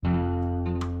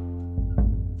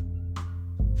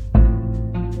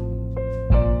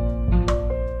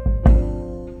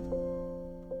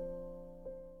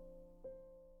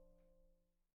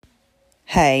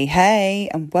Hey,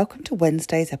 and welcome to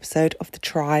Wednesday's episode of The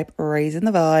Tribe Raising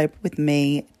the Vibe with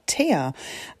me, Tia.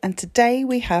 And today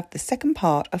we have the second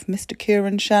part of Mr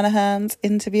Ciarain Shanahan's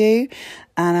interview.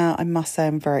 And I must say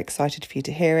I'm very excited for you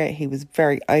to hear it. He was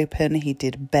very open. He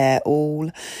did bare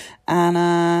all.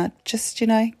 And just,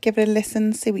 give it a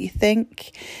listen, see what you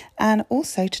think. And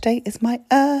also today is my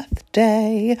Earth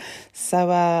Day.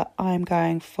 So I'm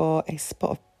going for a spot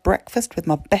of breakfast with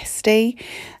my bestie,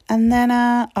 and then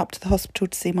up to the hospital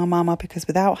to see my mama, because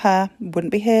without her, wouldn't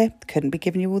be here, couldn't be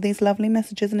giving you all these lovely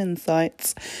messages and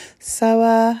insights. So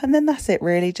and then that's it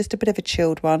really, just a bit of a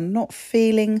chilled one, not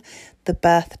feeling the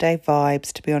birthday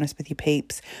vibes, to be honest with you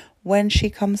peeps. When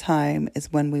she comes home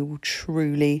is when we will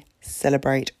truly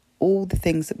celebrate all the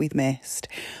things that we've missed.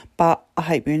 But I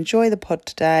hope you enjoy the pod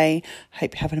today.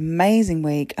 Hope you have an amazing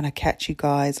week, and I catch you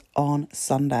guys on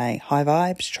Sunday. High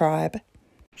vibes, tribe.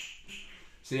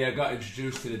 So yeah, I got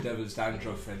introduced to the Devil's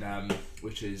Dandruff, and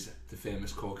which is the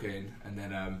famous cocaine, and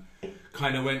then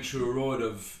kind of went through a road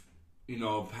of,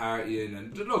 partying.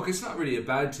 And look, it's not really a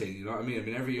bad thing, you know what I mean? I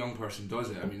mean, every young person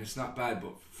does it. I mean, it's not bad,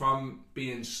 but from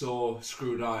being so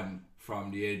screwed on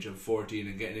from the age of 14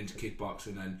 and getting into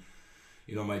kickboxing, and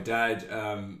my dad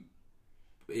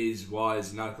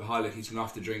was an alcoholic. He's been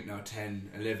off the drink now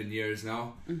 10, 11 years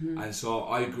now, and so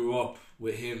I grew up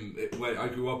with him. I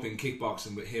grew up in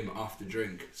kickboxing with him off the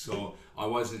drink, so I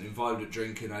wasn't involved with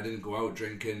drinking. I didn't go out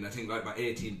drinking. I think like my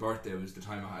 18th birthday was the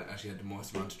time I actually had the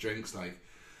most amount of drinks,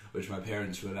 which my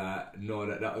parents would know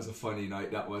that was a funny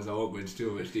night. That was, I won't go into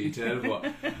too much detail, but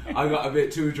I got a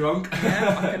bit too drunk.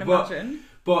 Yeah, I can imagine.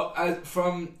 But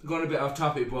from going a bit off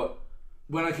topic, but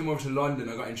when I came over to London,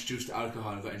 I got introduced to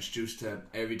alcohol. I got introduced to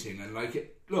everything, and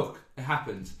it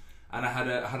happens. And I had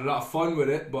a lot of fun with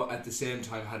it, but at the same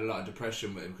time had a lot of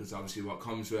depression with it, because obviously what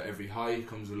comes with every high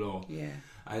comes a low. Yeah.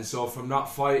 And so from not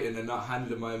fighting and not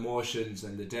handling my emotions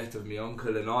and the death of my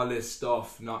uncle and all this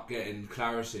stuff, not getting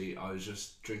clarity, I was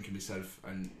just drinking myself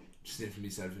and sniffing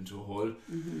myself into a hole.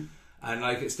 And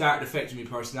it started affecting my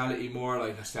personality more.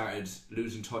 I started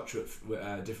losing touch with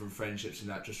different friendships and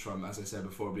that, just from, as I said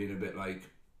before, being a bit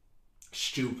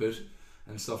stupid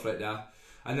and stuff like that.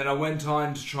 And then I went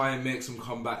on to try and make some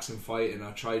comebacks and fight, and I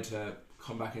tried to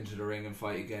come back into the ring and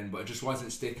fight again, but it just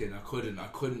wasn't sticking. I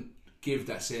couldn't give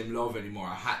that same love anymore.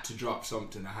 I had to drop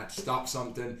something. I had to stop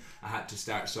something. I had to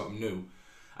start something new.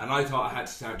 And I thought I had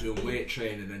to start doing weight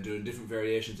training and doing different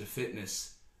variations of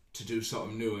fitness to do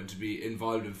something new and to be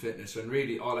involved in fitness. And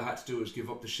really all I had to do was give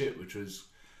up the shit, which was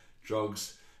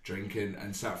drugs, drinking,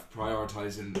 and start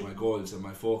prioritising my goals and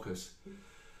my focus,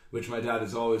 which my dad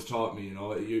has always taught me.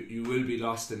 You will be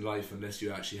lost in life unless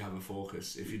you actually have a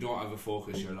focus. If you don't have a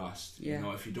focus, you're lost.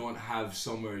 Yeah. If you don't have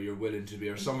somewhere you're willing to be,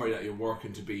 or somewhere that you're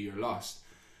working to be, you're lost.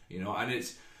 And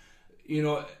it's,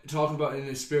 talking about in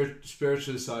the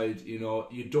spiritual side,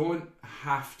 you don't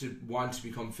have to want to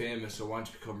become famous or want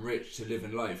to become rich to live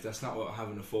in life. That's not what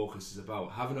having a focus is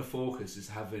about. Having a focus is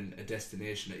having a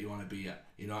destination that you want to be at.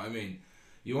 You know what I mean?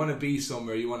 You want to be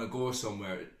somewhere, you want to go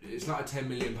somewhere. It's not a £10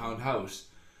 million house,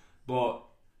 but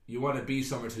you want to be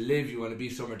somewhere to live, you want to be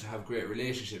somewhere to have great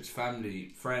relationships, family,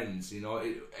 friends,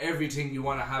 everything. You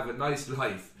want to have a nice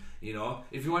life,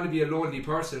 If you want to be a lonely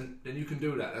person, then you can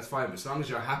do that, that's fine, but as long as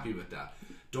you're happy with that.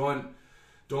 Don't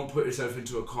put yourself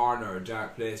into a corner or a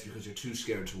dark place because you're too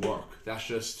scared to work.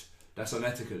 That's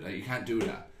unethical. You can't do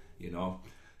that,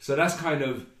 So that's kind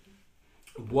of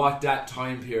what that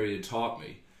time period taught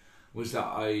me, was that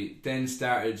I then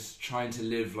started trying to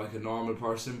live like a normal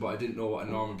person, but I didn't know what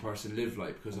a normal person lived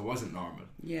like because I wasn't normal.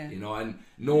 Yeah. And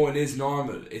no one is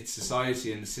normal. It's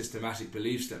society and the systematic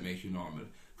beliefs that make you normal,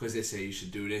 because they say you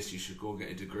should do this, you should go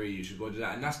get a degree, you should go do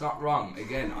that, and that's not wrong.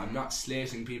 Again, I'm not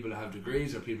slating people that have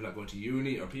degrees or people that go to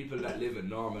uni or people that live a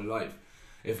normal life.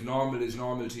 If normal is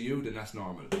normal to you, then that's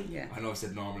normal. Yeah. I know I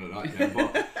said normal a lot there,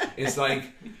 but it's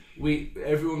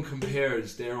everyone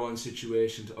compares their own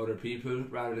situation to other people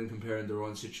rather than comparing their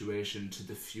own situation to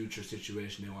the future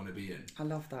situation they want to be in. I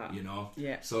love that.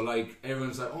 Yeah. So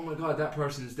everyone's like, oh my god, that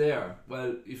person's there.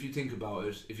 Well, if you think about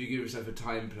it, if you give yourself a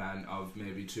time plan of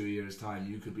maybe 2 years time,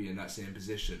 you could be in that same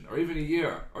position, or even a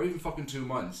year, or even fucking 2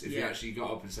 months if you actually got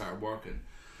up and started working.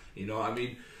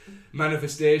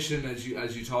 Manifestation, as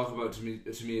you talk about to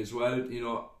me as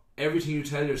well, everything you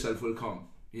tell yourself will come.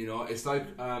 It's I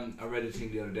read a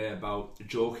thing the other day about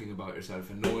joking about yourself,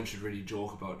 and no one should really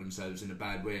joke about themselves in a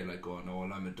bad way, like going, oh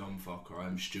well, I'm a dumb fuck, or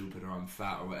I'm stupid, or I'm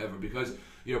fat, or whatever, because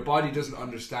your body doesn't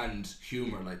understand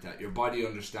humour like that. Your body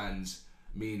understands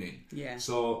meaning. Yeah.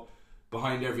 So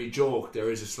behind every joke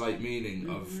there is a slight meaning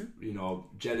of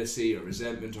jealousy or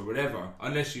resentment or whatever,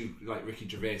 unless you like Ricky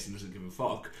Gervais and doesn't give a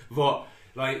fuck. But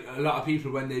like a lot of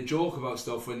people when they joke about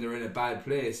stuff when they're in a bad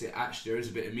place, it actually there is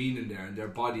a bit of meaning there, and their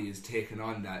body is taking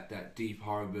on that deep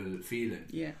horrible feeling.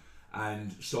 Yeah.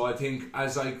 And so I think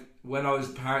when I was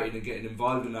partying and getting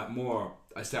involved in that more,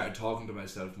 I started talking to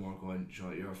myself more, going,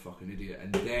 you're a fucking idiot.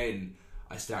 And then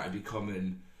I started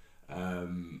becoming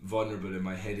vulnerable in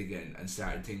my head again, and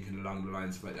started thinking along the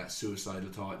lines of like that suicidal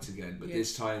thoughts again. But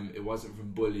this time it wasn't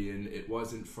from bullying, it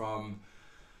wasn't from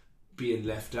being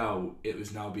left out, it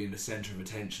was now being the centre of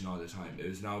attention all the time. It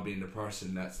was now being the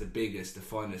person that's the biggest, the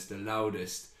funnest, the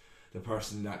loudest, the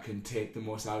person that can take the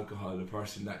most alcohol, the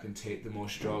person that can take the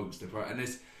most drugs, and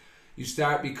it's, you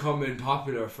start becoming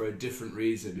popular for a different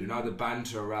reason. You're now the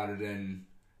banter rather than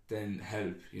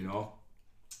help, you know.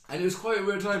 And it was quite a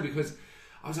weird time, because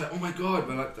I was like, oh my god,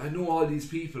 but I know all these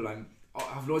people, I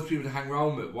have loads of people to hang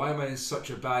around with, why am I in such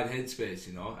a bad headspace,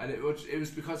 you know? And it was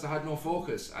because I had no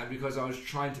focus, and because I was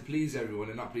trying to please everyone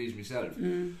and not please myself,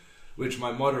 which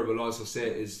my mother will also say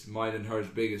is mine and her's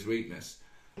biggest weakness,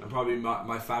 and probably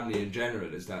my family in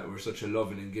general, is that we're such a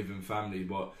loving and giving family.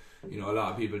 But you know, a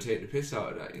lot of people take the piss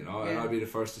out of that, you know, and I'll be the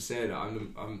first to say that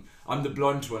I'm the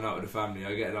blunt one out of the family.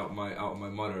 I get it out of my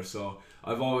mother. So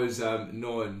I've always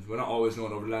known, well, not always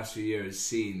known, over the last few years,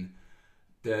 seen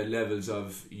the levels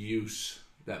of use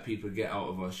that people get out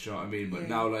of us, you know what I mean? But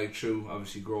now, like, through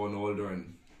obviously growing older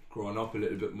and growing up a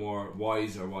little bit more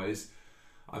wise,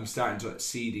 I'm starting to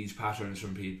see these patterns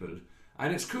from people.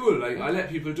 And it's cool, like, I let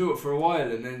people do it for a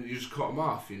while, and then you just cut them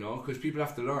off, you know, because people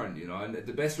have to learn, you know. And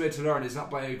the best way to learn is not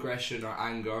by aggression or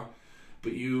anger,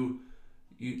 but you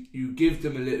give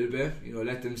them a little bit, you know,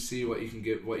 let them see what you can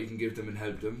give them and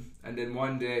help them. And then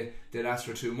one day they'll ask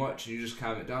for too much, and you just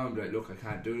calm it down and be like, look, I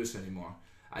can't do this anymore.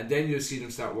 And then you'll see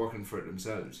them start working for it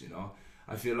themselves, you know.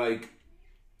 I feel like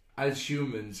as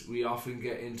humans, we often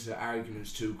get into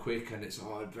arguments too quick, and it's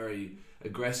all very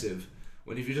aggressive.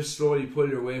 When if you just slowly pull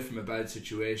your way from a bad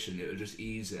situation, it'll just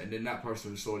ease it, and then that person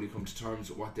will slowly come to terms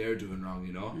with what they're doing wrong,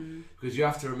 you know. Because you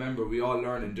have to remember, we all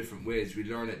learn in different ways. We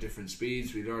learn at different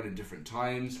speeds, we learn at different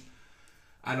times,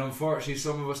 and unfortunately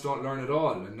some of us don't learn at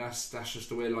all, and that's just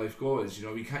the way life goes, you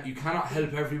know. You cannot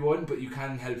help everyone, but you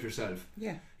can help yourself,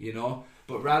 you know.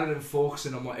 But rather than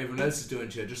focusing on what everyone else is doing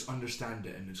to you, just understand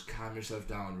it and just calm yourself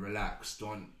down, relax.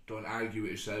 Don't argue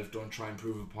with yourself. Don't try and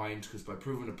prove a point, because by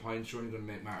proving a point, you're only going to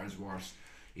make matters worse.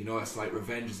 You know, it's like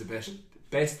revenge is the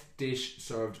best dish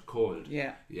served cold.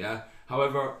 Yeah.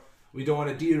 However, we don't want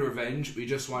to deal revenge. We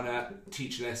just want to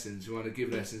teach lessons. We want to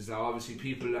give lessons. Now, obviously,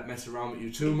 people that mess around with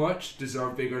you too much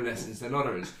deserve bigger lessons than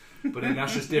others. But then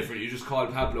that's just different. You just call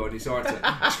Pablo and he sorts it.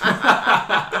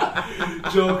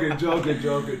 joking.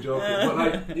 But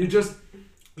like, you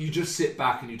just sit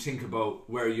back and you think about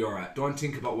where you're at. Don't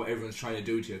think about what everyone's trying to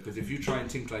do to you, because if you try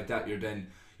and think like that,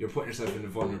 you're putting yourself in a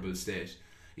vulnerable state.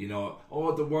 You know,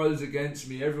 oh, the world's against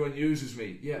me, everyone uses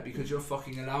me. Yeah, because you're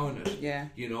fucking allowing it. Yeah.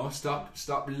 You know, stop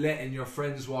letting your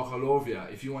friends walk all over you.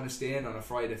 If you want to stay in on a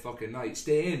Friday fucking night,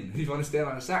 stay in. If you want to stay in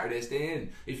on a Saturday, stay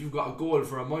in. If you've got a goal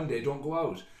for a Monday, don't go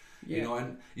out. Yeah. You know,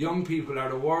 and young people are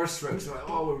the worst for it. It's like,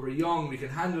 oh, when we're young, we can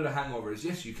handle the hangovers.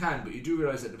 Yes, you can, but you do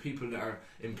realise that the people that are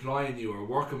employing you or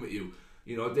working with you,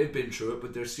 you know, they've been through it,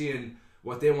 but they're seeing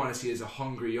what they want to see as a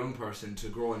hungry young person to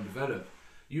grow and develop.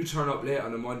 You turn up late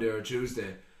on a Monday or a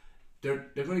Tuesday, they're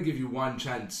going to give you one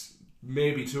chance,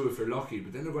 maybe two if you're lucky,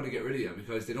 but then they're going to get rid of you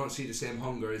because they don't see the same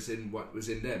hunger as in what was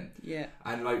in them. Yeah.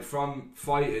 And like, from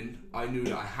fighting, I knew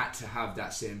that I had to have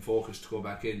that same focus to go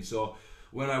back in. So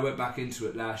when I went back into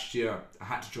it last year, I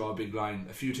had to draw a big line.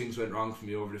 A few things went wrong for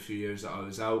me over the few years that I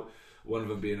was out. One of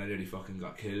them being I nearly fucking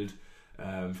got killed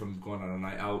from going on a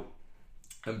night out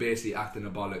and basically acting a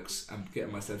bollocks and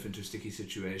getting myself into a sticky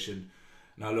situation.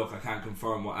 Now look, I can't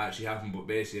confirm what actually happened, but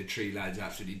basically 3 lads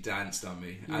absolutely danced on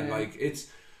me. Yeah. And like,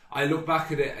 I look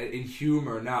back at it in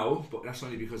humour now, but that's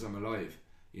only because I'm alive,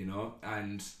 you know.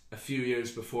 And a few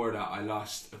years before that, I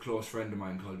lost a close friend of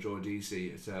mine called Joe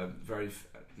DC. It's a very,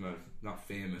 well, not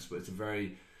famous, but it's a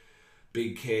very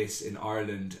big case in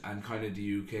Ireland and kind of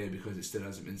the UK because it still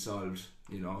hasn't been solved,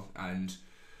 you know. And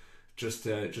just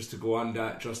to go on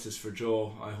that, justice for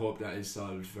Joe, I hope that is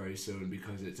solved very soon,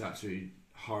 because it's absolutely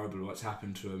horrible what's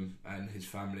happened to him and his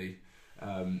family.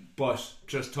 But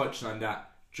just touching on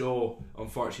that, Joe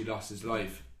unfortunately lost his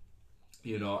life,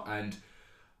 you know, and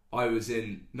I was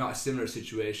in not a similar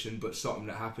situation, but something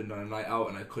that happened on a night out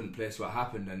and I couldn't place what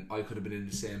happened, and I could have been in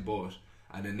the same boat.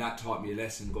 And then that taught me a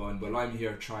lesson, going, well, I'm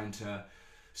here trying to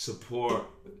support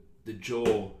the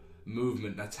Joe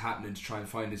movement that's happening to try and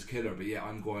find his killer, but yeah,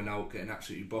 I'm going out getting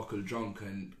absolutely buckled drunk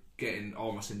and getting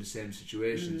almost in the same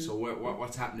situation. So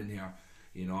what's happening here?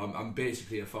 You know, I'm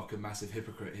basically a fucking massive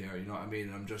hypocrite here, you know what I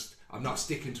mean? And I'm not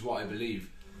sticking to what I believe.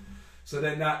 So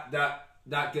then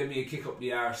that gave me a kick up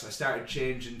the arse. I started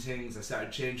changing things. I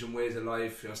started changing ways of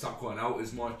life. I stopped going out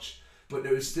as much. But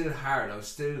it was still hard. I was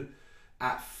still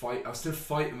I was still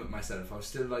fighting with myself. I was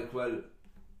still like, well,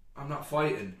 I'm not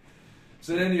fighting.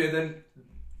 So anyway, then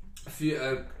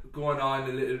going on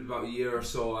about a year or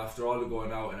so after all the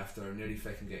going out and after nearly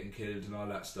fucking getting killed and all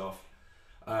that stuff,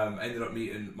 ended up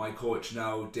meeting my coach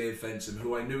now, Dave Fensom,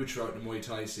 who I knew throughout the Muay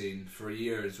Thai scene for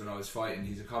years when I was fighting.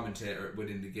 He's a commentator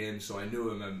within the game, so I knew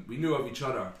him and we knew of each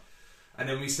other. And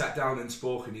then we sat down and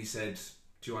spoke, and he said,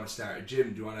 do you want to start a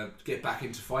gym? Do you want to get back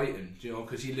into fighting? You know,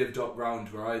 because he lived up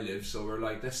round where I live, so we're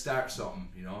like, let's start something,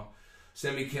 you know. So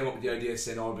then we came up with the idea of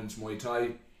St Albans Muay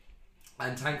Thai,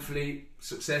 and thankfully,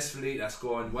 successfully, that's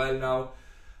going well now.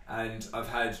 And I've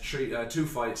had two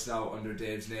fights now under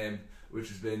Dave's name, which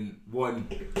has been one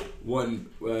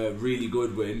really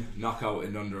good win, knockout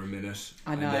in under a minute.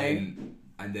 I know.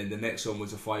 And then the next one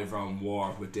was a 5-round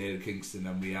war with Dale Kingston,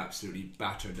 and we absolutely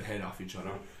battered the head off each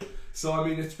other. So I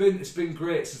mean, it's been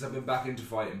great since I've been back into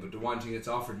fighting. But the one thing it's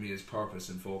offered me is purpose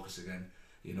and focus again,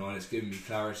 you know, and it's given me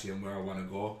clarity on where I want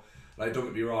to go. Like, don't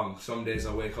get me wrong, some days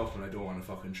I wake up and I don't want to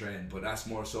fucking train, but that's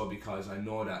more so because I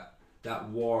know that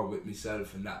war with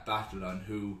myself and that battle on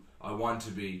who I want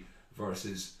to be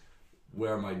versus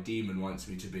where my demon wants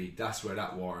me to be. That's where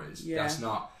that war is. Yeah.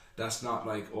 That's not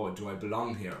like, oh, do I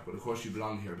belong here? But of course you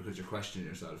belong here because you're questioning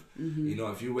yourself. You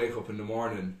know, if you wake up in the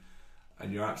morning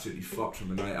and you're absolutely fucked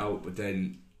from a night out, but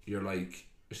then you're like,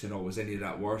 you know, was any of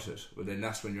that worth it? Well, then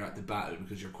that's when you're at the battle,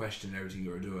 because you're questioning everything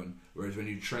you're doing. Whereas when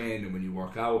you train and when you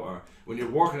work out, or when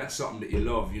you're working at something that you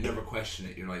love, you never question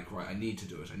it. You're like, right, I need to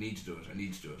do it. I need to do it. I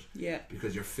need to do it. Yeah.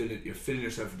 Because you're filling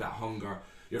yourself with that hunger.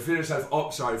 You're filling yourself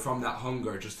up, from that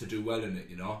hunger just to do well in it,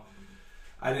 you know.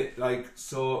 And it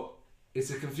so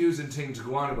it's a confusing thing to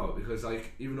go on about, because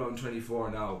like, even though I'm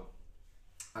 24 now,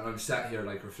 and I'm sat here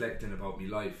like reflecting about my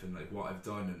life and like what I've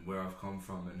done and where I've come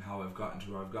from and how I've gotten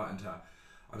to where I've gotten to,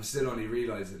 I'm still only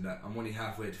realising that I'm only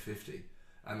halfway to 50.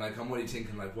 And like, I'm only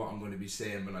thinking like what I'm going to be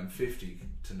saying when I'm 50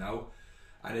 to now.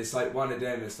 And it's like one of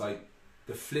them, it's like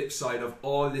the flip side of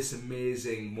all this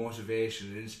amazing motivation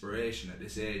and inspiration at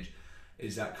this age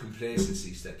is that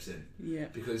complacency steps in. Yeah.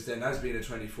 Because then, as being a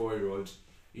 24-year-old,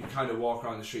 you kind of walk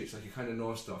around the streets like you kind of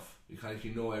know stuff.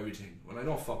 You know everything. Well, I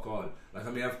know fuck all. Like,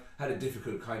 I mean, I've had a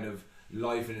difficult kind of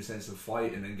life in the sense of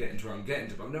fighting and getting to where I'm getting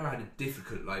to, but I've never had a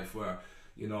difficult life where,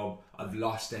 you know, I've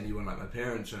lost anyone like my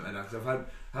parents or anything like that. Because I've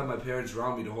had my parents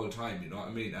around me the whole time, you know what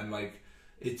I mean? And like,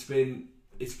 it's been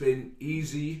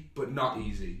easy but not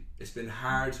easy. It's been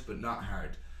hard but not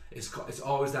hard. It's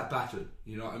always that battle,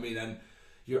 you know what I mean? And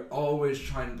you're always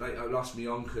trying, like, I lost my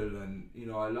uncle, and you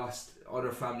know, I lost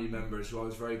other family members who I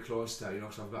was very close to, you know,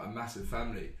 so I've got a massive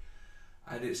family.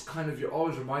 And it's kind of, you're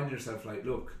always reminding yourself, like,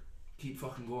 look, keep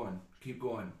fucking going, keep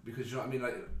going, because you know what I mean.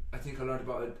 Like, I think I learned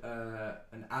about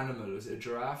an animal. Was it a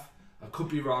giraffe? I could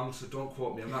be wrong, so don't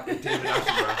quote me. I'm not David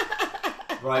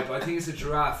Attenborough, right? But I think it's a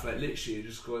giraffe. Like, literally, it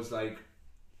just goes like,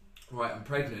 right, I'm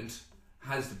pregnant,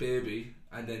 has the baby,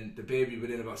 and then the baby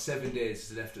within about 7 days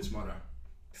has left its mother.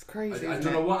 It's crazy. I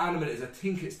don't know what animal it is. I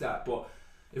think it's that. But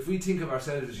if we think of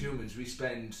ourselves as humans, we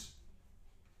spend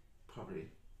probably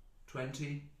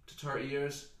 20 to 30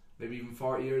 years, maybe even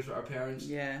 40 years with our parents.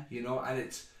 Yeah. You know, and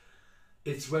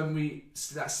it's when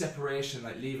that separation,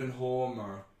 like leaving home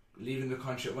or leaving the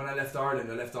country. When I left Ireland,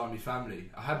 I left all my family.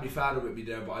 I had my father with me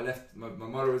there, but I left, my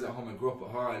mother was at home. I grew up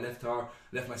with her. I left her,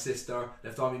 left my sister,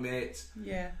 left all my mates.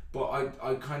 Yeah. But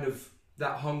I kind of,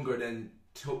 that hunger then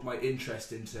took my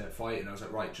interest into fighting. I was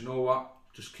like, right, do you know what?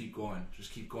 Just keep going.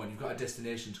 Just keep going. You've got a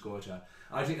destination to go to. And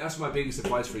I think that's my biggest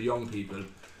advice for young people,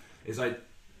 is like,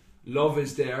 love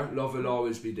is there, love will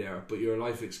always be there, but your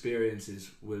life experiences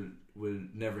will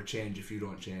never change if you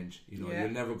don't change. You know, you'll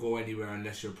never go anywhere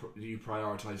unless you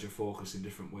prioritise your focus in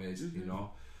different ways. You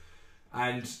know,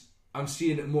 and I'm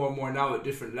seeing it more and more now at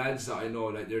different lads that I know.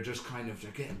 Like, they're just kind of,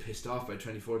 they're getting pissed off by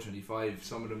 24, 25.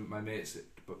 Some of them, my mates,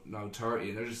 but now 30,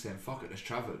 and they're just saying, fuck it, let's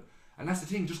travel. And that's the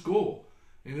thing, just go.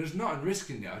 You know, there's nothing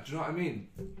risking that. Do you know what I mean?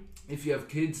 If you have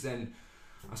kids, then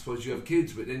I suppose you have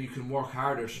kids, but then you can work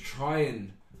harder to try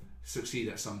and succeed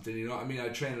at something. You know what I mean? I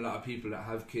train a lot of people that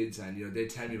have kids, and you know, they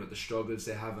tell me about the struggles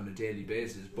they have on a daily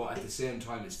basis, but at the same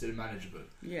time it's still manageable.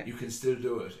 Yeah. You can still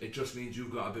do it. It just means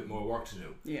you've got a bit more work to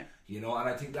do. Yeah. You know, and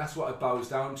I think that's what it boils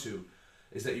down to,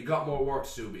 is that you got more work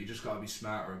to do, but you just got to be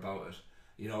smarter about it.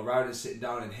 You know, rather than sitting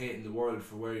down and hating the world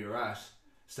for where you're at,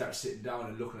 start sitting down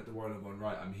and looking at the world and going,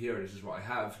 right, I'm here, this is what I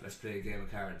have, let's play a game of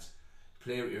cards.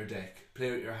 play with your deck,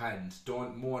 play with your hand.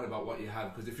 Don't moan about what you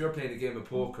have, because if you're playing a game of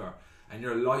poker and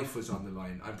your life was on the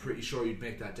line, I'm pretty sure you'd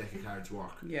make that deck of cards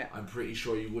work. Yeah. I'm pretty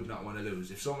sure you would not want to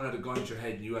lose. If someone had a gun to your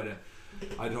head and you had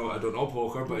I don't know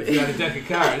poker, but if you had a deck of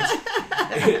cards,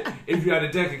 if you had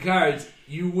a deck of cards,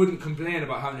 you wouldn't complain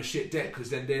about having a shit deck, because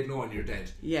then they'd know and you're dead.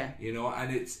 Yeah. You know,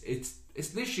 and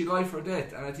it's literally life or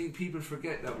death, and I think people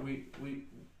forget that we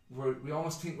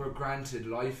almost think we're granted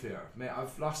life here. Mate,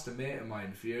 I've lost a mate of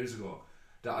mine a few years ago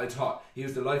that I thought he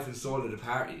was the life and soul of the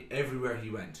party. Everywhere he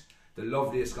went, the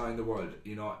loveliest guy in the world.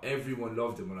 You know, everyone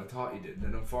loved him, and I thought he did. And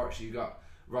then unfortunately, he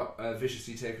got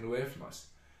viciously taken away from us.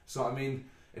 So I mean,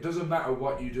 it doesn't matter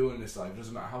what you do in this life. It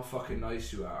doesn't matter how fucking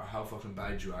nice you are or how fucking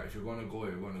bad you are. If you're going to go,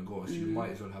 you're going to go. So you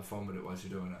might as well have fun with it whilst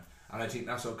you're doing it. And I think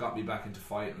that's what got me back into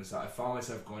fighting, was that I found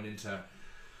myself going into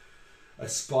a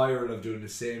spiral of doing the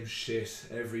same shit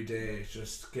every day,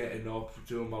 just getting up,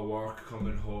 doing my work,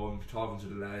 coming home, talking to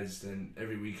the lads, then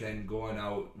every weekend going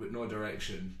out with no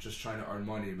direction, just trying to earn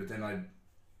money. But then I'd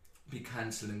be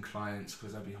cancelling clients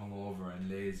because I'd be hungover and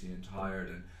lazy and tired,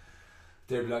 and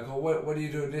they'd be like, oh, what are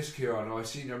you doing this, Ciarain? Oh, I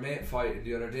seen your mate fighting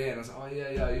the other day. And I was like, oh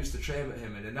yeah, I used to train with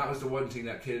him. And then that was the one thing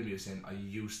that killed me, was saying I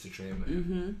used to train with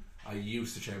him. I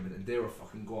used to train with him. They were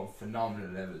fucking going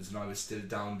phenomenal levels, and I was still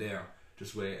down there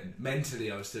just waiting.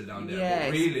 Mentally I was still down there,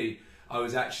 but really I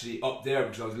was actually up there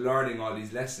because I was learning all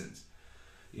these lessons,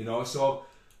 you know. So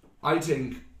I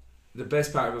think the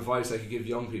best part of advice I could give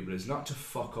young people is not to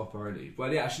fuck up early.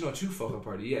 Well, yeah, actually, no, to fuck up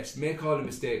early. Yes, make all the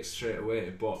mistakes straight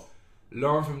away, but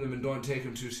learn from them and don't take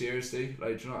them too seriously.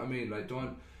 Like, do you know what I mean? Like,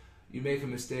 don't, you make a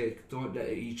mistake, don't let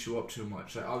it eat you up too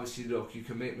much. Like, obviously, look, you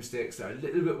can make mistakes that are a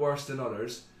little bit worse than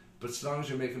others, but as long as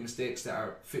you're making mistakes that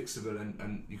are fixable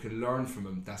and you can learn from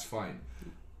them, that's fine.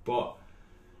 But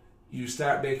you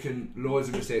start making loads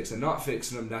of mistakes and not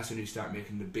fixing them, that's when you start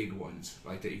making the big ones,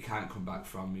 like, that you can't come back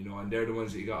from, you know, and they're the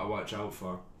ones that you gotta watch out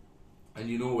for. And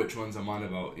you know which ones I'm on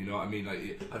about, you know what I mean?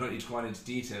 Like, I don't need to go on into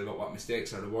detail about what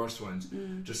mistakes are the worst ones.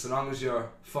 Just so long as you're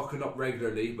fucking up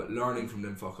regularly but learning from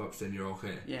them fuck ups, then you're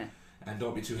okay. Yeah. And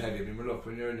don't be too heavy. I mean, look,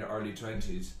 when you're in your early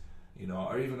 20s, you know,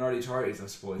 or even early 30s, I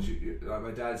suppose, like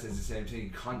my dad says the same thing, you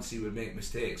constantly will make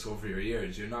mistakes over your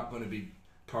years. You're not going to be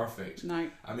perfect. No.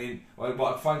 I mean, what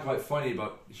I find quite funny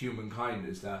about humankind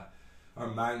is that, or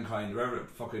mankind, whatever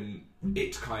fucking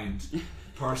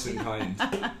person kind,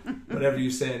 whatever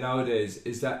you say nowadays,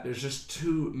 is that there's just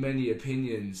too many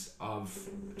opinions of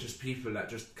just people that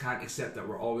just can't accept that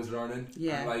we're always learning.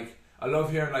 Yeah. And like, I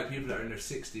love hearing like people that are in their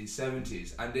 60s,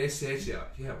 70s, and they say to you,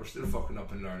 yeah, we're still fucking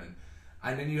up and learning.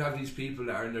 And then you have these people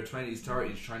that are in their 20s,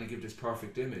 30s trying to give this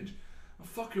perfect image. Well,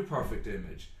 fuck your perfect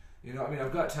image. You know what I mean?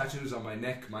 I've got tattoos on my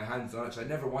neck, my hands on it, so I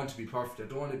never want to be perfect. I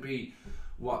don't want to be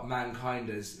what mankind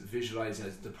has visualised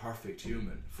as the perfect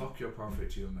human. Fuck your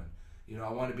perfect human. You know,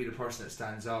 I want to be the person that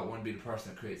stands out. I want to be the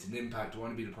person that creates an impact. I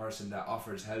want to be the person that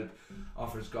offers help,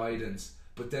 offers guidance.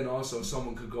 But then also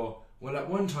someone could go, well, at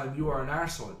one time you were an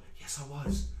arsehole. Yes, I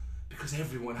was. Because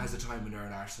everyone has a time when they're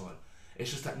an arsehole. It's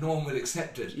just that no one will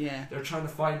accept it. Yeah. They're trying to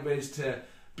find ways to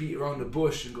beat around the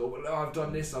bush and go, well, oh, I've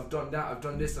done this, I've done that, I've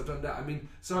done this, I've done that. I mean,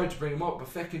 sorry to bring him up,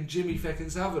 but feckin' Jimmy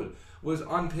feckin' Savile was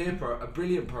on paper a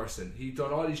brilliant person. He'd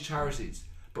done all these charities,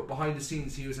 but behind the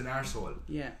scenes he was an arsehole.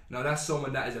 Yeah. Now that's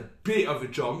someone that is a bit of a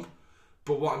jump,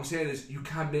 but what I'm saying is you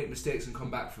can make mistakes and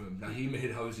come back from him. Now he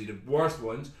made obviously the worst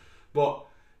ones, but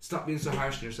stop being so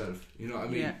harsh on yourself. You know what I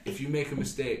mean? Yeah. If you make a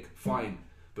mistake, fine.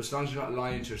 But as long as you're not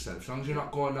lying to yourself, as long as you're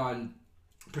not going on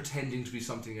pretending to be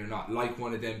something you're not, like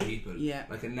one of them people,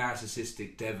 like a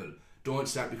narcissistic devil, don't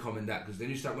start becoming that, because then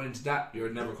you start running into that, you're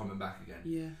never coming back again.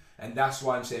 Yeah. And that's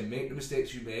why I'm saying, make the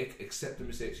mistakes you make, accept the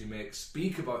mistakes you make,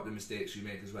 speak about the mistakes you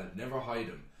make as well, never hide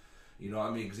them. You know what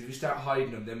I mean? Because if you start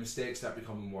hiding them, then mistakes start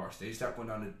becoming worse, then you start going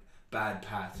down a bad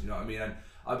path. You know what I mean? And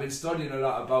I've been studying a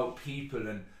lot about people,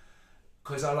 and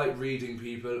because I like reading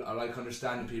people, I like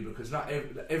understanding people, because not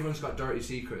everyone's got dirty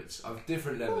secrets of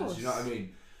different levels. You know what I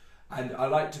mean? And I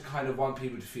like to kind of want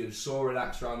people to feel so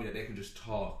relaxed around me that they can just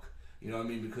talk. You know what I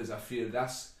mean? Because I feel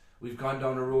we've gone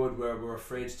down a road where we're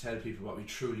afraid to tell people what we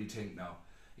truly think now.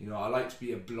 You know, I like to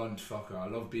be a blunt fucker. I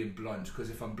love being blunt, because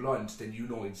if I'm blunt, then you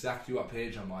know exactly what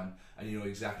page I'm on and you know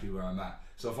exactly where I'm at.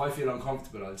 So if I feel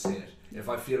uncomfortable, I'll say it. If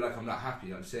I feel like I'm not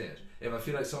happy, I'll say it. If I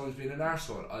feel like someone's being an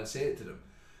arsehole, I'll say it to them.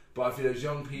 But I feel as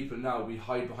young people now, we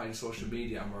hide behind social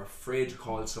media and we're afraid to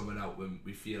call someone out when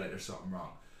we feel like there's something wrong.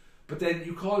 But then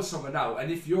you call someone out, and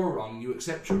if you're wrong, you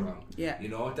accept you're wrong. Yeah. You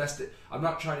know, I'm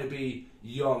not trying to be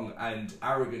young and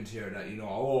arrogant here that, you know,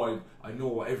 oh, I know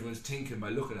what everyone's thinking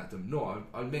by looking at them. No,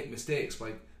 I'll make mistakes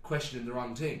by questioning the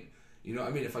wrong thing. You know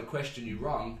what I mean? If I question you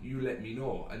wrong, you let me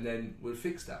know, and then we'll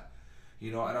fix that.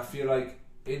 You know, and I feel like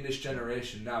in this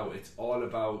generation now, it's all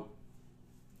about,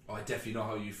 oh, I definitely know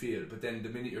how you feel, but then the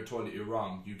minute you're told that you're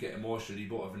wrong, you get emotional, you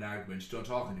both have an argument, you don't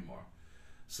talk anymore.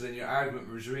 So then your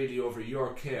argument was really over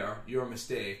your care, your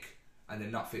mistake, and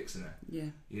then not fixing it. Yeah.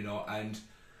 You know, and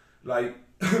like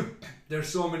there's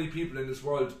so many people in this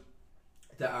world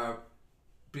that are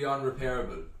beyond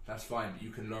repairable. That's fine, but you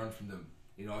can learn from them.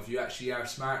 You know, if you actually are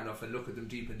smart enough and look at them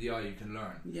deep in the eye, you can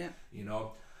learn. Yeah. You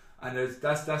know, and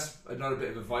that's another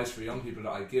bit of advice for young people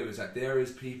that I give, is that there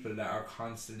is people that are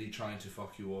constantly trying to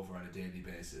fuck you over on a daily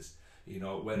basis. You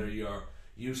know, whether you're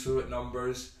useful with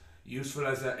numbers, useful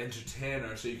as an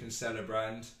entertainer so you can sell a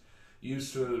brand,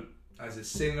 useful as a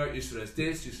singer, useful as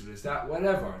this, useful as that,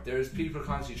 whatever. There's people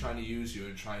constantly trying to use you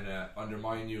and trying to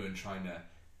undermine you and trying to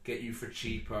get you for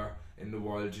cheaper in the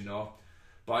world, you know.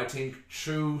 But I think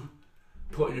through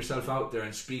putting yourself out there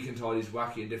and speaking to all these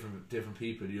wacky and different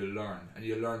people, you'll learn, and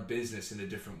you'll learn business in a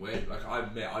different way. Like I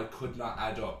admit, I could not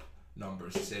add up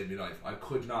numbers to save me life. I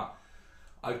could not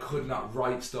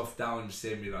write stuff down to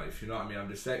save me life. You know what I mean? I'm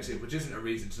dyslexic, which isn't a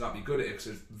reason to not be good at it, because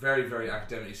there's very, very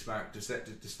academically smart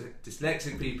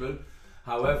dyslexic people.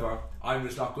 However, I'm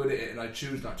just not good at it, and I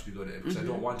choose not to be good at it because I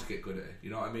don't want to get good at it. You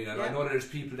know what I mean? And I know that there's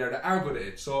people there that are good at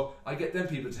it, so I get them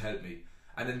people to help me.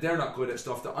 And then they're not good at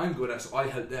stuff that I'm good at, so I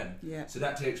help them. Yeah. So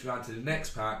that takes me on to the next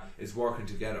part, is working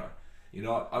together. You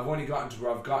know, I've only gotten to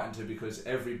where I've gotten to because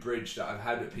every bridge that I've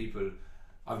had with people,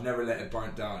 I've never let it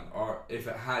burn down, or if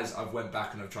it has, I've went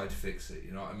back and I've tried to fix it.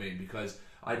 You know what I mean? Because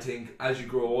I think as you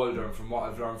grow older, and from what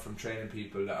I've learned from training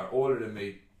people that are older than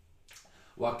me,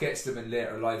 what gets them in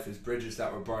later life is bridges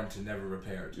that were burnt and never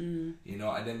repaired. You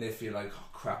know, and then they feel like, oh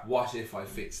crap, what if I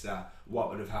fixed that? What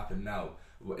would have happened now?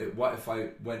 What if I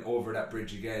went over that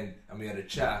bridge again and we had a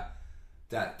chat,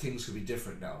 that things could be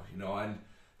different now, you know? And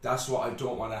that's what I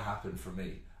don't want to happen for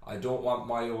me. I don't want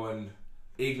my own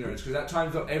ignorance, because at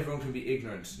times everyone can be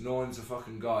ignorant. No one's a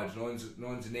fucking god, no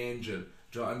one's an angel.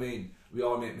 Do you know what I mean? We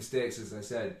all make mistakes, as I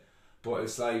said, but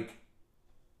it's like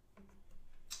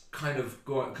kind of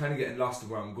getting lost in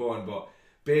where I'm going. But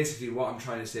basically what I'm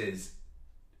trying to say is,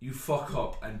 you fuck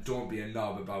up and don't be a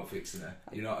knob about fixing it.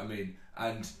 You know what I mean?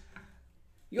 And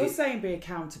you're saying be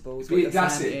accountable.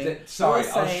 That's it. Sorry,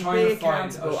 I was trying to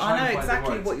find. I know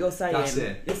exactly what you're saying. That's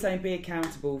it. You're saying be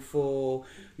accountable for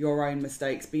your own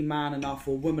mistakes. Be man enough,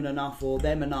 or woman enough, or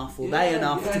them enough, or they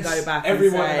enough to go back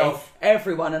and say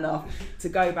everyone enough to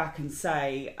go back and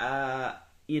say,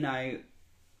 you know,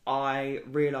 I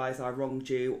realise I wronged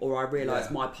you, or I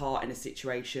realise my part in a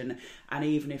situation, and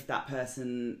even if that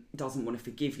person doesn't want to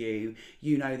forgive you,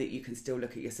 you know that you can still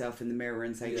look at yourself in the mirror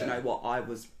and say, do you know what,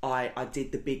 I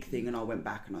did the big thing and I went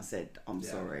back and I said, I'm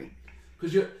sorry.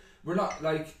 Because we're not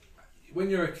like,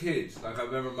 when you're a kid, like I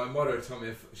remember my mother told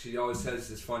me, she always tells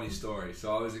this funny story.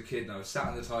 So I was a kid and I was sat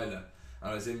on the toilet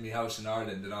and I was in my house in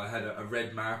Ireland and I had a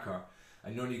red marker,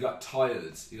 and you know when you got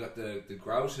tiles, you got the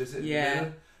grout, is it? Yeah.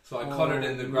 So I coloured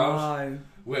in the grout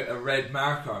with a red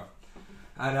marker.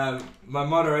 And my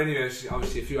mother, anyway, she,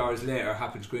 obviously a few hours later,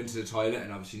 happened to go into the toilet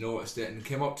and obviously noticed it and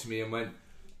came up to me and went,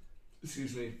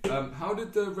 excuse me, how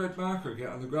did the red marker get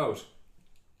on the grout?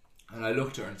 And I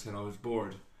looked at her and said I was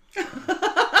bored.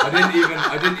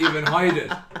 I didn't even hide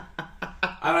it.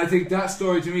 And I think that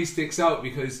story to me sticks out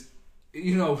because,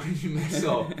 you know, when you mess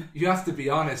up, you have to be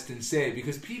honest and say it,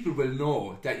 because people will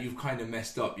know that you've kind of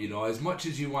messed up, you know. As much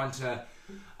as you want to,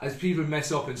 as people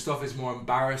mess up and stuff is more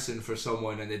embarrassing for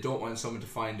someone and they don't want someone to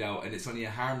find out and it's only a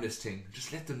harmless thing,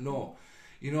 just let them know.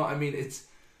 You know what I mean? It's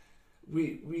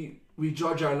we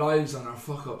judge our lives on our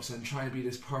fuck-ups and try to be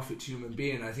this perfect human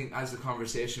being. I think as the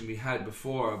conversation we had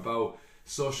before about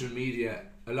social media,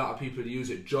 a lot of people use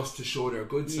it just to show their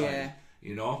good side,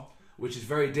 you know, which is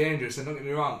very dangerous. And don't get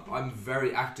me wrong, I'm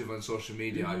very active on social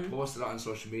media. I post a lot on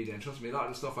social media, and trust me, a lot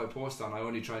of the stuff I post on, I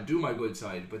only try and do my good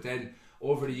side. But then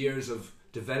over the years of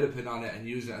developing on it and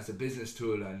using it as a business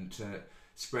tool and to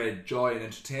spread joy and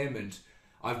entertainment,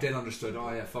 I've then understood,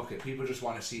 oh yeah, fuck it, people just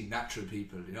want to see natural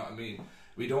people, you know what I mean?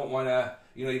 We don't want to,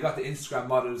 you know, you got the Instagram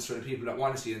models for the people that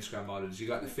want to see Instagram models, you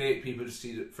got the fake people to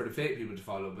see, for the fake people to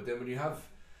follow. But then when you have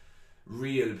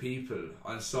real people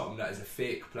on something that is a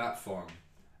fake platform,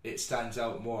 it stands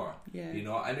out more, you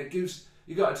know. And it gives,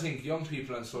 you got to think, young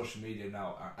people on social media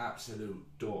now are absolute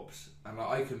dopes, and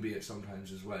I can be it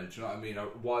sometimes as well, do you know what I mean? I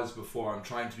was before. I'm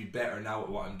trying to be better now at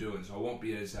what I'm doing, so I won't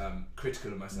be as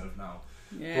critical of myself now.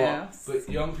 But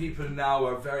young people now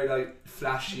are very like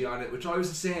flashy on it, which I was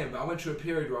the same. I went through a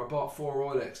period where I bought 4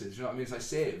 Rolexes, you know what I mean? So I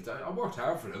saved, I worked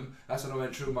hard for them. That's when I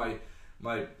went through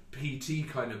my PT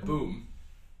kind of boom.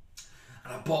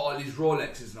 And I bought all these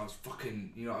Rolexes and I was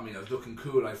fucking, you know what I mean, I was looking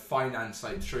cool. I financed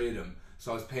like 3 of them. So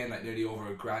I was paying like nearly over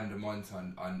 $1,000 a month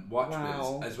on watch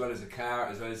bills, as well as a car,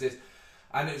 as well as this.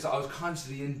 And I was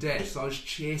constantly in debt, so I was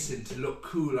chasing to look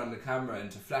cool on the camera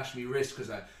and to flash me wrist,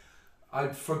 because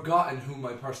I'd forgotten who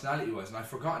my personality was, and I'd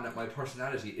forgotten that my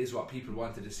personality is what people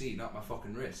wanted to see, not my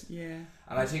fucking wrist. Yeah.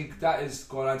 And I think that is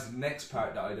going on to the next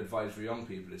part that I'd advise for young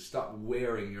people, is stop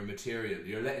wearing your material.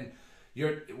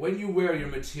 When you wear your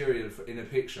material in a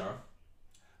picture,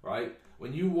 right,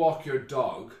 when you walk your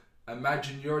dog,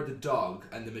 imagine you're the dog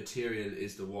and the material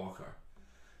is the walker.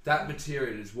 That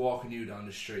material is walking you down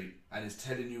the street and is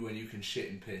telling you when you can shit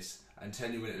and piss, and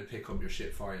telling you when it'll pick up your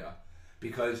shit for you.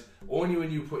 Because only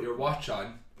when you put your watch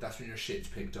on, that's when your shit's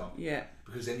picked up. Yeah.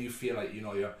 Because then you feel like,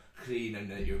 you're clean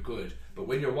and that you're good. But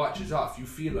when your watch is off, you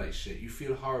feel like shit. You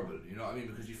feel horrible, you know what I mean?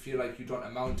 Because you feel like you don't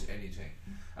amount to anything.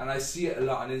 And I see it a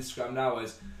lot on Instagram now,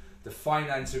 as the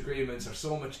finance agreements are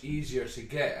so much easier to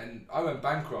get. And I went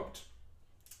bankrupt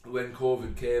when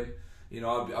COVID came.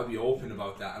 I'll be open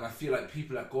about that. And I feel like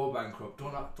people that go bankrupt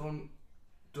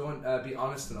don't be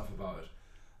honest enough about it.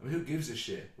 I mean, who gives a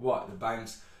shit? What, the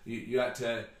banks? You had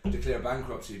to declare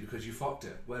bankruptcy because you fucked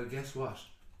it. Well, guess what?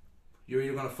 You're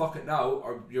either going to fuck it now,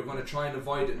 or you're going to try and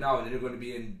avoid it now, and then you're going to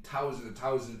be in thousands and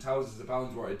thousands and thousands of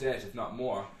pounds worth of debt, if not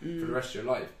more, for the rest of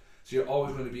your life. So you're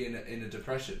always going to be in a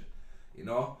depression, And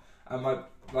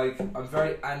I'm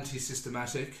very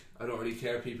anti-systematic. I don't really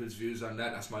care people's views on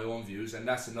that. That's my own views, and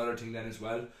that's another thing then as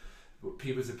well.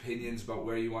 People's opinions about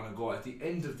where you want to go. At the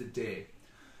end of the day,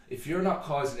 if you're not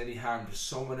causing any harm to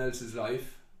someone else's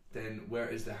life, then where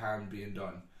is the harm being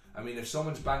done? I mean, if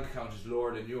someone's bank account is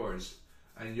lower than yours,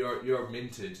 and you're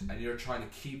minted, and you're trying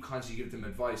to constantly give them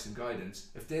advice and guidance,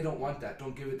 if they don't want that,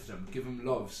 don't give it to them. Give them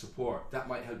love, support. That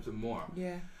might help them more.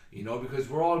 Yeah. Because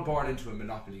we're all born into a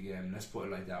Monopoly game. Let's put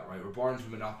it like that, right? We're born into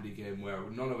a Monopoly game where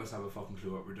none of us have a fucking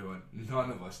clue what we're doing.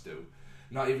 None of us do.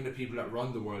 Not even the people that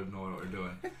run the world know what we're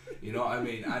doing. You know what I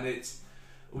mean? And it's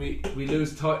we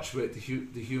lose touch with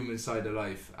the human side of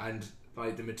life, and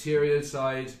by the material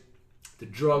side, the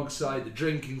drug side, the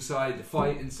drinking side, the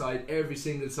fighting side, every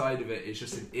single side of it is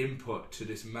just an input to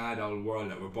this mad old world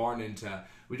that we're born into.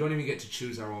 We don't even get to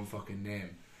choose our own fucking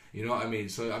name. You know what I mean?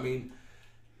 So, I mean,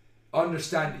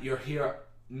 understand that you're here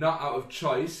not out of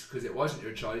choice, because it wasn't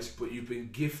your choice, but you've been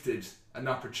gifted an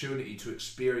opportunity to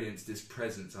experience this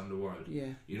presence on the world. Yeah.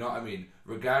 You know what I mean?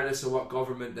 Regardless of what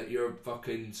government that you're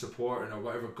fucking supporting, or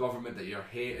whatever government that you're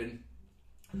hating,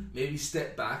 maybe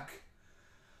step back,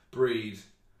 breathe,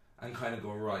 and kind of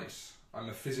go, right, I'm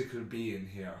a physical being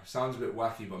here. Sounds a bit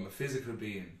wacky, but I'm a physical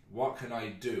being. What can I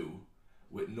do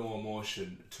with no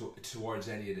emotion towards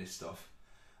any of this stuff?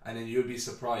 And then you'll be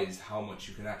surprised how much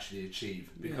you can actually achieve.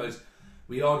 Because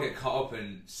we all get caught up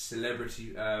in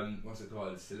celebrity,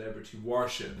 celebrity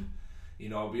worship.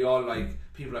 We all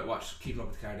people watch Keeping Up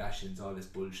with the Kardashians, all this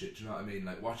bullshit, do you know what I mean?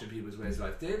 Like, watching people's ways of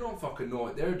life. They don't fucking know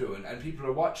what they're doing, and people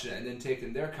are watching it and then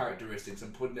taking their characteristics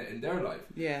and putting it in their life.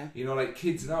 Yeah.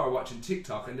 Kids now are watching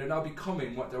TikTok and they're now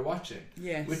becoming what they're watching.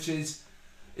 Yes. Which is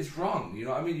wrong, you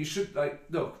know what I mean? You should,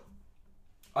 look,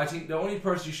 I think the only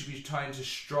person you should be trying to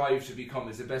strive to become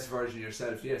is the best version of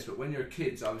yourself, yes, but when you're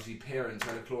kids, obviously parents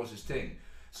are the closest thing.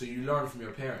 So you learn from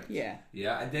your parents. Yeah.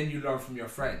 Yeah, and then you learn from your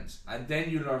friends. And then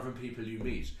you learn from people you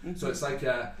meet. Mm-hmm. So it's like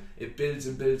it builds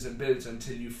and builds and builds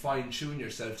until you fine-tune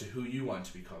yourself to who you want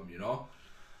to become,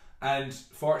 And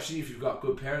fortunately, if you've got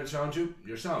good parents around you,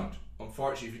 you're sound.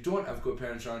 Unfortunately, if you don't have good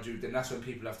parents around you, then that's when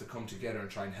people have to come together and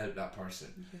try and help that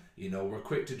person. Okay. We're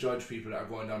quick to judge people that are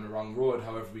going down the wrong road.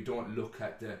 However, we don't look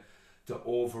at the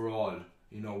overall,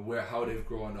 how they've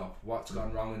grown up, what's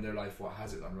gone wrong in their life, what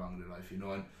hasn't gone wrong in their life,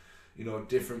 and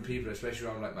different people, especially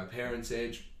around my parents'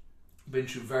 age, been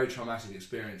through very traumatic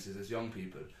experiences as young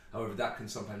people. However, that can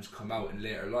sometimes come out in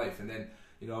later life. And then,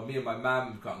 me and my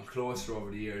mum have gotten closer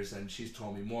over the years, and she's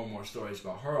told me more and more stories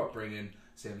about her upbringing,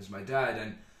 same as my dad.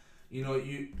 And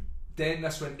then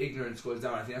that's when ignorance goes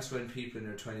down. I think that's when people in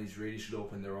their 20s really should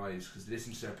open their eyes, because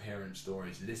listen to their parents'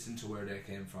 stories, listen to where they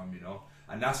came from,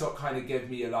 And that's what kind of gave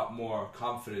me a lot more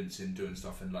confidence in doing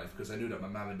stuff in life, because I knew that my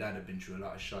mum and dad had been through a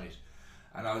lot of shite.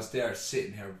 And I was there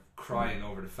sitting here crying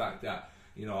over the fact that,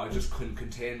 I just couldn't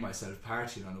contain myself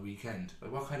partying on a weekend.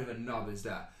 Like, what kind of a knob is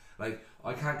that? Like,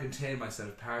 I can't contain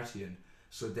myself partying,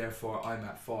 so therefore I'm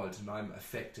at fault and I'm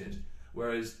affected.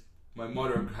 Whereas my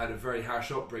mother had a very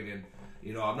harsh upbringing.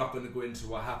 I'm not going to go into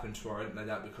what happened to her or anything like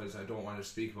that, because I don't want to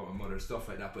speak about my mother, stuff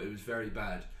like that, but it was very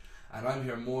bad. And I'm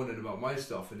here moaning about my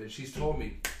stuff, and then she's told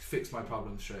me to fix my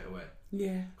problems straight away.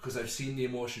 Yeah. Because I've seen the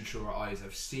emotion through her eyes,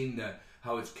 I've seen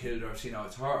how it's killed her, I've seen how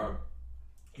it's hurt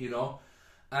her,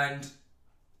 And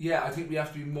yeah, I think we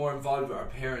have to be more involved with our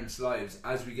parents' lives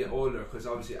as we get older, because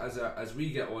obviously as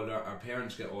we get older, our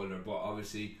parents get older, but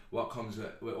obviously what comes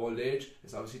with old age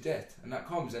is obviously death, and that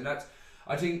comes, and that's,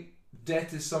 I think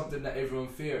death is something that everyone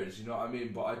fears, you know what I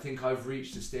mean, but I think I've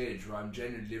reached a stage where I'm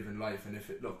genuinely living life, and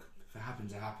if it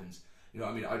happens, it happens. You know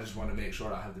what I mean? I just want to make sure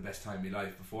that I have the best time in my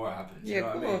life before it happens. Yeah, you know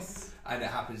of what course. I mean? And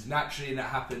it happens naturally, and it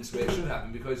happens the way it should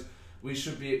happen, because we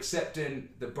should be accepting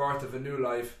the birth of a new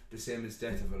life the same as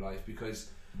death of a life, because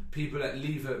people that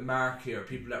leave a mark here,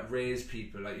 people that raise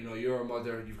people, like, you know, you're a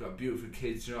mother, you've got beautiful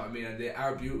kids, you know what I mean, and they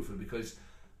are beautiful, because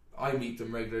I meet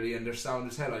them regularly and they're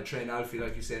sound as hell. I train Alfie,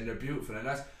 like you say, and they're beautiful, and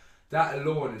that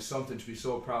alone is something to be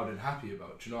so proud and happy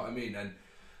about, you know what I mean? And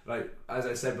like, as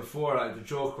I said before, like the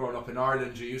joke growing up in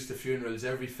Ireland, you're used to funerals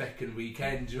every fucking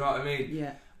weekend, you know what I mean?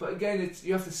 Yeah. But again,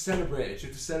 you have to celebrate it. You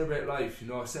have to celebrate life, you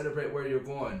know, celebrate where you're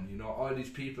going. You know, all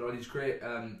these people, all these great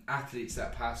athletes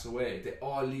that pass away, they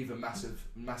all leave a massive,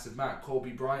 massive mark.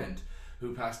 Kobe Bryant,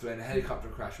 who passed away in a helicopter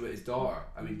crash with his daughter.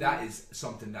 I mean, that is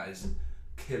something that is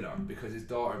killer, because his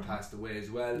daughter passed away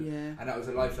as well. Yeah. And that was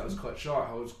a life that was cut short.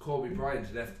 How was Kobe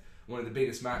Bryant left one of the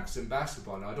biggest marks in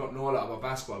basketball. Now, I don't know a lot about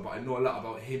basketball, but I know a lot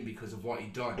about him because of what he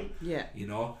done. Yeah. You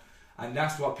know? And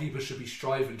that's what people should be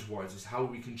striving towards, is how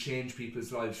we can change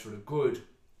people's lives for the good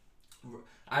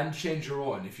and change your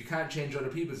own. If you can't change other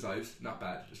people's lives, not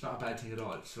bad. It's not a bad thing at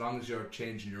all. So long as you're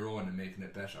changing your own and making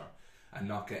it better and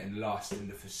not getting lost in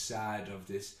the facade of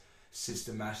this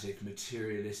systematic,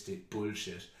 materialistic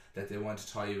bullshit that they want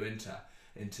to tie you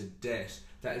into debt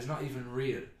that is not even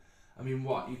real. I mean,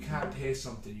 what? You can't pay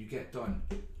something, you get done.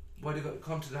 Why do they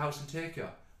come to the house and take you?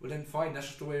 Well, then fine, that's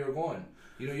just the way you're going.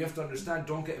 You know, you have to understand,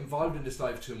 don't get involved in this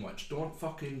life too much.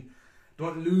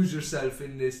 Don't lose yourself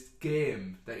in this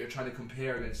game that you're trying to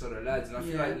compare against other lads. And I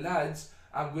feel like lads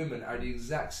and women are the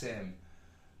exact same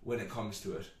when it comes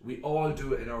to it. We all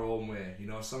do it in our own way. You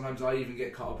know, sometimes I even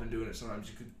get caught up in doing it. Sometimes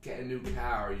you could get a new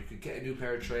car, or you could get a new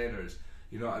pair of trainers.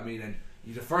 You know what I mean? And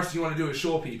the first thing you want to do is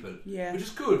show people, which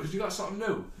is good because you got something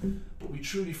new. But we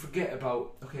truly forget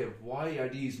about, okay, why are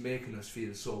these making us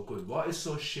feel so good? What is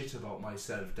so shit about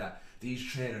myself that these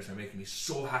trainers are making me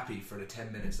so happy for the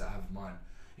 10 minutes that I have them on?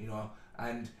 You know,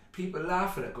 and people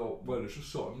laugh at it, go, well, it's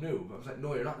just something new. But I was like,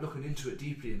 no, you're not looking into it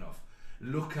deeply enough.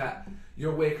 Look at,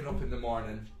 you're waking up in the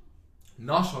morning,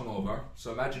 not hungover,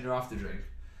 so imagine you're off the drink,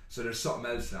 so there's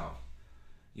something else now.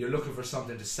 You're looking for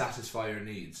something to satisfy your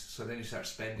needs, so then you start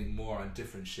spending more on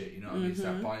different shit, you know what I mean?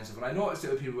 Start buying stuff. And I noticed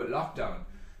it with people with lockdown.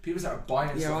 People started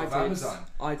buying stuff off Amazon.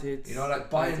 I did. You know, like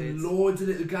buying loads of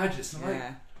little gadgets. And I'm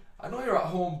like, I know you're at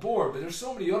home bored, but there's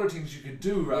so many other things you could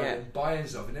do rather than buying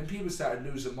stuff. And then people started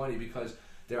losing money because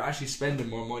they're actually spending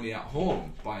more money at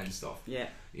home buying stuff. Yeah.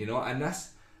 You know, and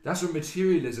that's where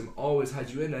materialism always had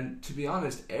you in. And to be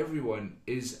honest, everyone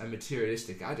is a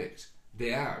materialistic addict.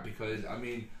 They are, because, I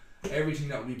mean, everything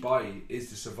that we buy is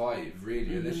to survive,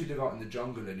 really. Unless you live out in the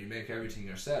jungle and you make everything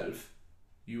yourself,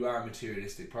 you are a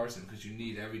materialistic person, because you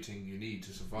need everything you need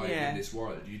to survive in this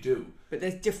world. You do. But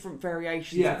there's different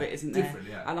variations of it, isn't there? Different,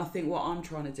 yeah. And I think what I'm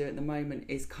trying to do at the moment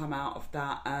is come out of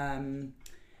that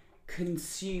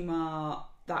consumer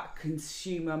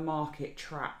market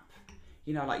trap.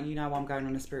 You know, like, you know, I'm going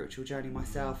on a spiritual journey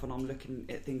myself, and I'm looking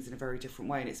at things in a very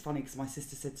different way. And it's funny because my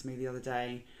sister said to me the other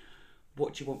day,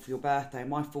 what do you want for your birthday?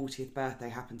 My 40th birthday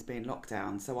happened to be in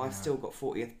lockdown, so I've still got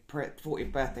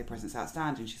 40th birthday presents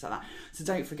outstanding. She's like that. So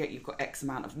don't forget you've got X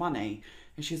amount of money.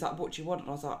 And she's like, what do you want? And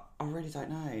I was like, I really don't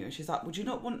know. And she's like, would you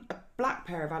not want a black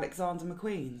pair of Alexander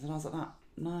McQueen's? And I was like,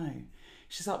 no.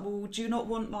 She's like, well, do you not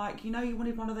want, like, you know, you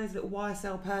wanted one of those little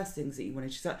YSL purse things that you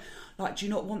wanted? She's like, do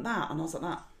you not want that? And I was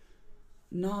like,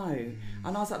 no.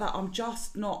 And I was like, I'm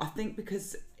just not. I think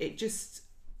because it just,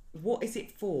 what is it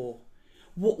for?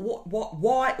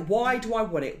 Why do I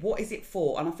want it? What is it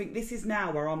for? And I think this is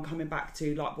now where I'm coming back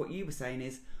to, like what you were saying,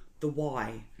 is the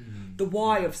why. The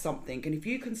why of something. And if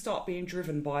you can start being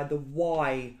driven by the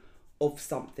why of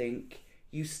something,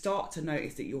 you start to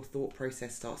notice that your thought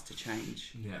process starts to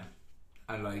change. Yeah.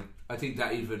 And like, I think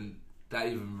that even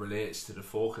relates to the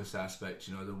focus aspect,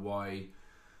 you know, the why,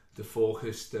 the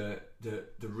focus, the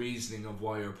reasoning of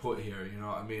why you're put here, you know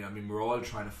what I mean? I mean, we're all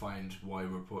trying to find why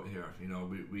we're put here, you know,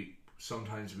 we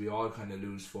sometimes we all kind of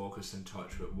lose focus and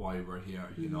touch with why we're here,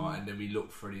 you know, and then we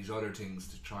look for these other things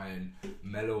to try and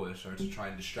mellow it, or to try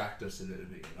and distract us a little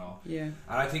bit, you know. Yeah. And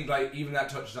I think, like, even that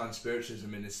touches on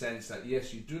spiritualism in the sense that,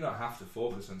 yes, you do not have to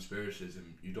focus on spiritualism.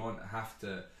 You don't have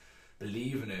to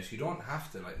believe in it. You don't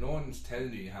have to. Like, no one's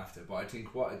telling you have to. But I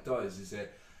think what it does is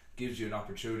it gives you an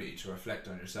opportunity to reflect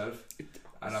on yourself.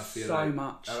 And I feel so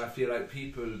much. And I feel like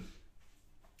people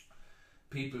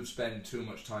people spend too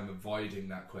much time avoiding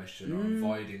that question or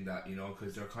avoiding that, you know,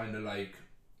 because they're kind of like,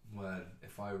 well,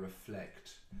 if I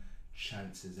reflect,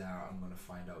 chances are I'm going to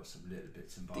find out some little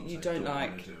bits and bobs that you I don't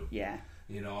want like. to do. Yeah.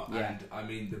 You know, Yeah. and I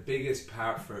mean, the biggest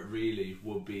part for it really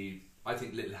would be, I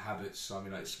think, little habits. So, I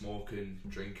mean, like smoking,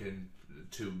 drinking, the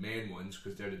two main ones,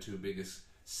 because they're the two biggest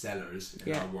sellers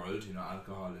in our world, you know,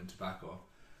 alcohol and tobacco.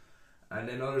 And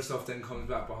then other stuff then comes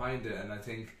back behind it. And I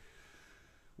think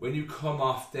when you come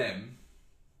off them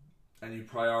and you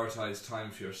prioritise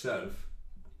time for yourself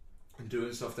and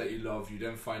doing stuff that you love, you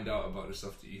then find out about the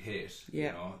stuff that you hate, you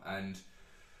know. And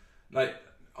like,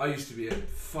 I used to be a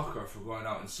fucker for going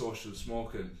out and social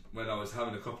smoking when I was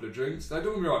having a couple of drinks. Like,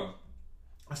 don't get me wrong,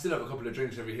 I still have a couple of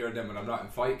drinks every here and then when I'm not in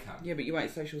fight camp. Yeah, but you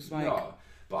won't social smoke. No,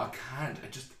 but I can't.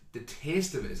 The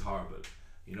taste of it is horrible.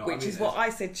 You know, Which is what I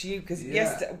said to you, because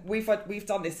yesterday we've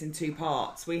done this in two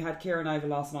parts. We had Ciarain over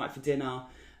last night for dinner,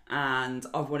 and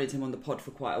I've wanted him on the pod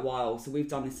for quite a while, so we've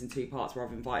done this in two parts where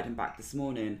I've invited him back this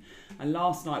morning. And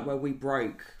last night, where we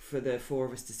broke for the four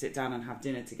of us to sit down and have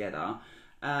dinner together,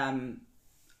 I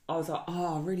was like,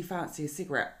 oh, I really fancy a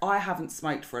cigarette. I haven't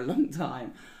smoked for a long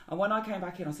time. And when I came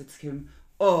back in, I said to him,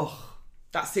 oh,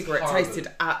 that cigarette tasted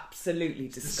absolutely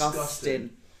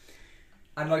disgusting.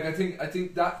 And like, I think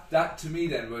that to me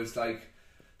then was like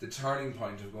the turning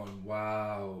point of going,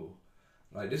 wow.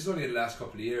 Like, this is only the last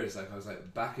couple of years. Like, I was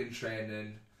like back in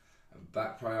training, I'm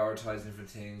back prioritising different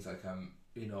things. Like, I'm,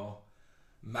 you know,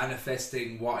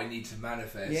 manifesting what I need to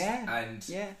manifest. And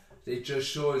it just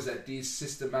shows that these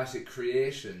systematic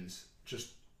creations just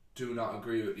do not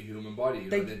agree with the human body.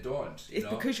 You know, they don't. It's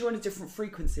because you're on a different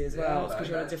frequency as well. It's because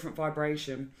you're on a different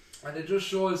vibration. And it just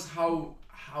shows how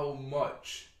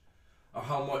much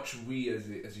we as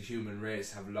a human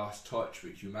race have lost touch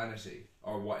with humanity,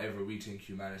 or whatever we think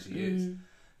humanity is.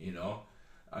 You know,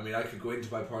 I mean, I could go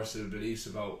into my personal beliefs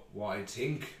about what I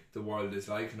think the world is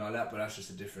like and all that, but that's just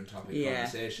a different topic of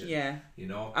conversation. Yeah. You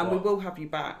know? And we will have you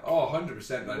back. Oh,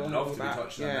 100%. I'd love to be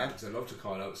touched on that, because I love to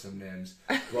call out some names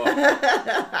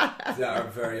that are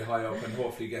very high up and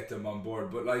hopefully get them on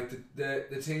board. But like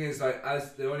the thing is, like,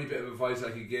 as the only bit of advice I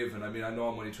could give, and I mean, I know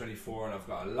I'm only 24 and I've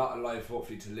got a lot of life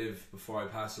hopefully to live before I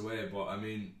pass away, but I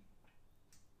mean,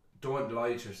 don't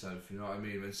lie to yourself, you know what I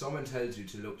mean? When someone tells you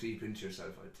to look deep into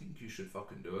yourself, I think you should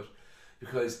fucking do it.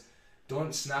 Because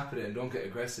don't snap at it and don't get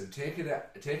aggressive. Take it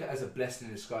as a blessing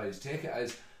in disguise. Take it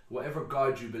as whatever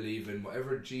God you believe in,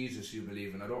 whatever Jesus you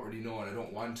believe in. I don't really know and I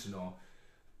don't want to know.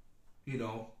 You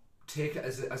know, take it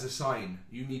as a sign.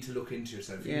 You need to look into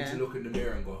yourself. You need to look in the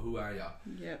mirror and go, who are you?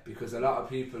 Yeah. Because a lot of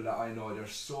people that I know, they're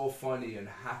so funny and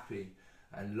happy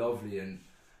and lovely, and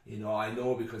you know, I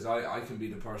know because I can be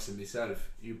the person myself.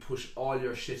 You push all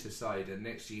your shit aside, and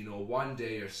next thing you know, one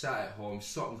day you're sat at home,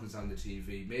 something comes on the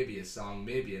TV, maybe a song,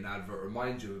 maybe an advert,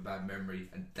 reminds you of a bad memory,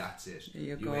 and that's it.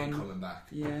 You ain't coming back.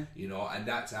 Yeah. You know, and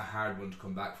that's a hard one to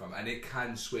come back from, and it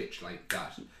can switch like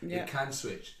that. It can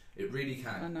switch. It really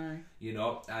can. I know. You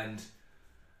know,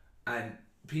 and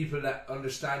people that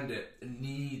understand it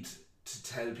need to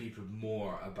tell people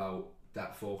more about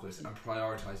that focus and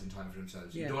prioritising time for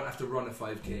themselves. You don't have to run a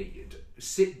 5k.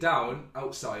 Sit down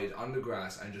outside on the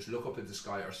grass and just look up at the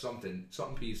sky or something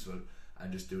peaceful,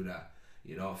 and just do that.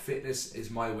 You know, fitness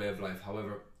is my way of life.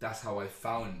 However, that's how I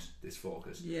found this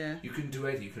focus. Yeah. You can do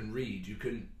it. You can read. You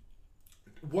can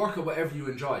work at whatever you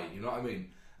enjoy. You know what I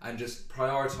mean? And just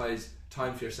prioritise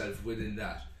time for yourself within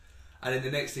that. And then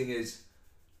the next thing is,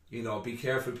 you know, be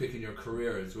careful picking your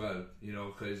career as well. You know,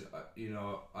 because you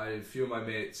know, I have a few of my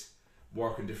mates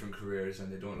work in different careers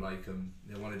and they don't like them,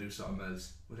 they want to do something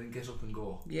else, well then get up and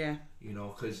go. Yeah. You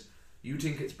know, because you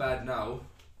think it's bad now,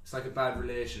 it's like a bad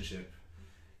relationship.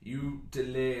 You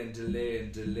delay and delay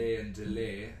and delay and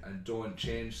delay and don't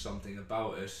change something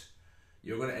about it,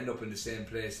 you're going to end up in the same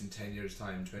place in 10 years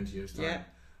time, 20 years time. Yeah.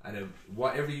 And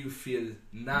whatever you feel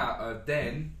now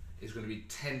then is going to be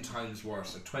 10 times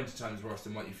worse or 20 times worse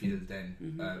than what you feel then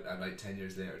at like 10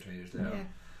 years later, 20 years later.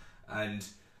 Yeah. And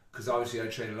because obviously I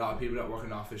train a lot of people that work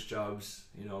in office jobs,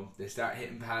 you know, they start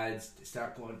hitting pads, they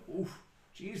start going, oh,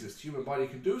 Jesus, the human body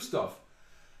can do stuff.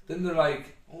 Then they're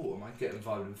like, oh, I might get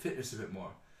involved in fitness a bit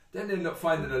more. Then they end up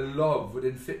finding a love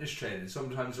within fitness training.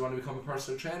 Sometimes they want to become a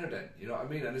personal trainer then, you know what I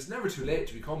mean? And it's never too late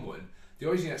to become one. The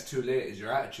only thing that's too late is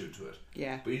your attitude to it.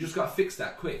 Yeah. But you just got to fix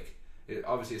that quick.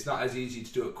 Obviously, it's not as easy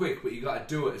to do it quick, but you got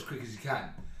to do it as quick as you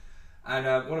can. And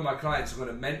one of my clients, I'm going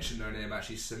to mention her name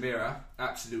actually, Samira,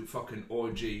 absolute fucking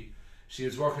OG. She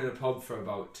was working in a pub for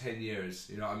about 10 years,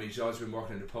 you know what I mean? She's always been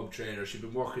working in a pub trainer. She'd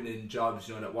been working in jobs,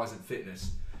 you know, that wasn't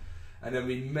fitness. And then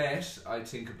we met, I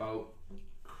think about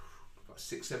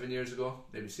 6-7 years ago,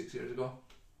 maybe 6 years ago.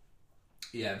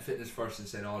 Yeah, in Fitness First in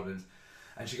St Albans.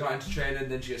 and she got into training.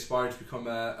 Then she aspired to become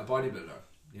a bodybuilder.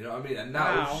 You know what I mean? And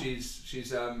now Wow.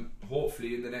 she's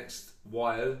hopefully in the next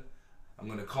while, I'm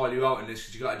going to call you out on this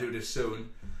because you got to do this soon.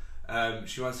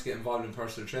 She wants to get involved in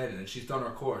personal training, and she's done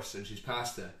her course and she's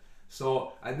passed it.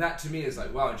 So, and that to me is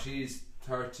like, wow, and she's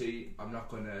 30. I'm not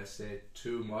going to say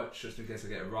too much just in case I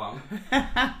get it wrong.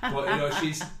 But you know,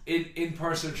 she's in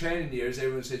personal training years.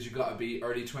 Everyone says you got to be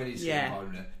early 20s to get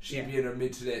involved in it. She'd be in her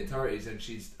mid to late 30s, and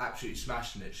she's absolutely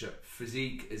smashing it. Her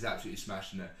physique is absolutely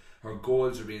smashing it. Her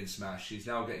goals are being smashed. She's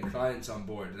now getting clients on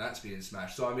board, and that's being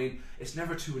smashed. So I mean, it's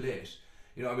never too late.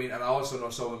 You know what I mean? And I also know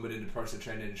someone within the personal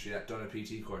training industry that done a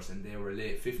PT course, and they were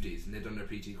late 50s, and they've done their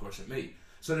PT course at me.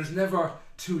 So there's never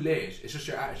too late. It's just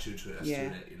your attitude to it that's too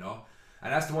late, you know?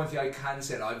 And that's the one thing I can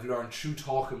say that I've learned through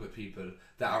talking with people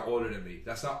that are older than me.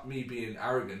 That's not me being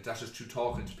arrogant, that's just through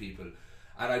talking to people.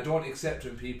 And I don't accept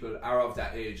when people are of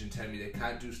that age and tell me they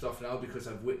can't do stuff now, because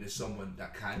I've witnessed someone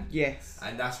that can. Yes.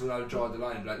 And that's when I'll draw the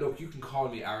line. Like, look, you can call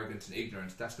me arrogant and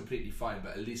ignorant, that's completely fine,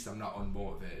 but at least I'm not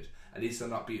unmotivated. At least I'm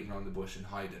not beating around the bush and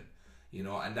hiding. You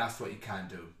know, and that's what you can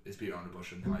do, is beat around the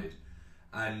bush and hide.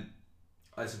 And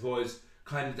I suppose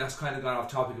that's kind of gone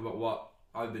off topic about what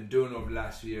I've been doing over the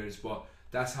last few years, but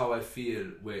that's how I feel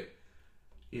with,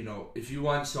 you know, if you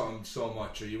want something so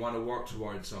much or you want to work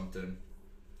towards something,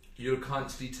 you'll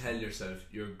constantly tell yourself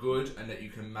you're good and that you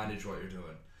can manage what you're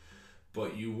doing.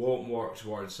 But you won't work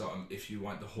towards something if you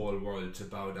want the whole world to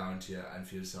bow down to you and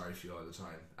feel sorry for you all the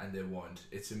time. And they won't.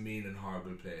 It's a mean and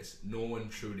horrible place. No one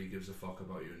truly gives a fuck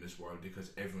about you in this world,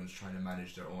 because everyone's trying to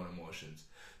manage their own emotions.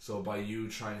 So by you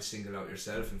trying to single out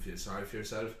yourself and feel sorry for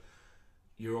yourself,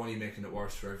 you're only making it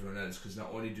worse for everyone else, because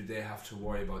not only do they have to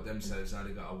worry about themselves, now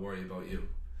they got to worry about you.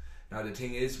 Now the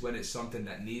thing is, when it's something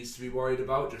that needs to be worried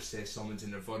about, just say someone's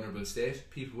in a vulnerable state,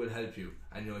 people will help you.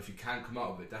 And you know, if you can't come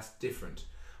out of it, that's different.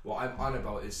 What I'm on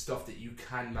about is stuff that you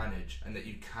can manage and that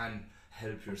you can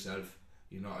help yourself.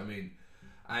 You know what I mean?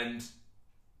 And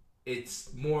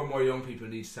it's more and more young people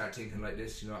need to start thinking like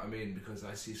this, you know what I mean? Because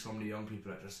I see so many young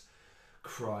people that just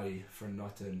cry for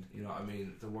nothing, you know what I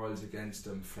mean? The world's against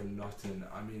them for nothing.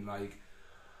 I mean, like,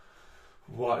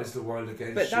 what is the world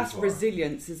against But that's you for?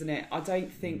 resilience, isn't it? I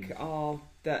don't think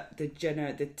that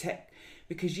the tech,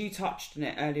 because you touched on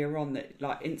it earlier on, that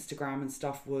like Instagram and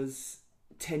stuff was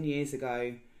 10 years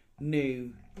ago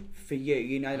new for you,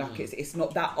 you know, like it's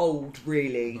not that old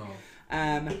really.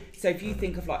 No. So if you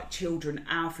think of like children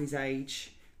Alfie's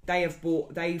age, they've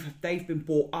been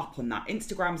brought up on that.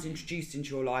 Instagram's introduced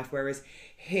into your life, whereas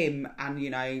him and,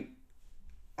 you know,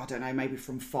 I don't know, maybe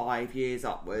from 5 years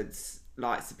upwards,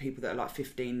 like some people that are like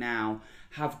 15 now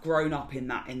have grown up in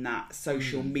that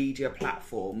social media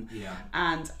platform. Yeah.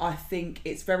 And I think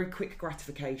it's very quick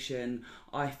gratification.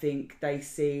 I think they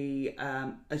see,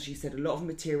 as you said, a lot of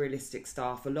materialistic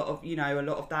stuff, a lot of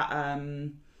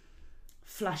that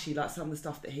flashy, like some of the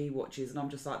stuff that he watches, and I'm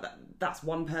just like, that's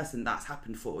one person that's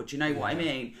happened for. Do you know what I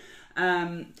mean?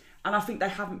 And I think they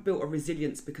haven't built a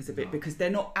resilience because of it, because they're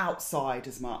not outside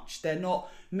as much. They're not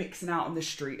mixing out on the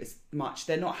street as much.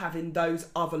 They're not having those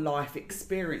other life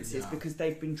experiences because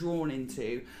they've been drawn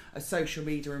into a social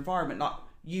media environment. Like,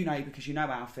 you know, because you know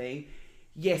Alfie,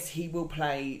 yes, he will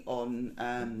play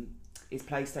on his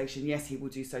PlayStation. Yes, he will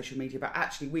do social media, but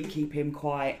actually we keep him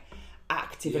quite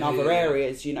active in other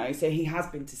areas, you know. So he has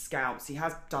been to scouts, he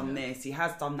has done this, he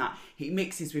has done that. He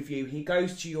mixes with you, he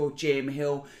goes to your gym,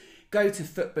 he'll go to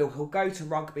football, he'll go to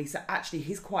rugby. So actually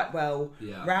he's quite well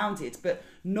rounded. But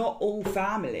not all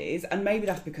families, and maybe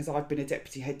that's because I've been a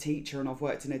deputy head teacher and I've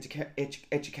worked in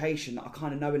education, that I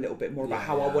kind of know a little bit more about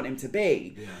how I want him to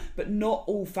be. But not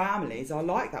all families are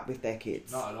like that with their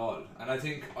kids. Not at all. And I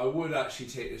think I would actually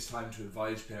take this time to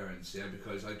advise parents,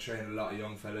 because I train a lot of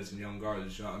young fellas and young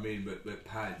girls, you know what I mean, with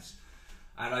pads.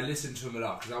 And I listen to them a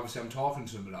lot, because obviously I'm talking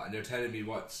to them a lot, and they're telling me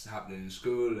what's happening in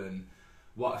school and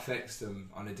what affects them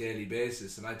on a daily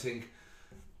basis. And I think,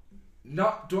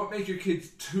 don't make your kids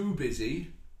too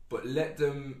busy, but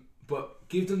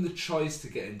give them the choice to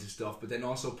get into stuff, but then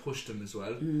also push them as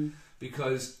well.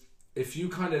 Because if you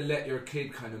kind of let your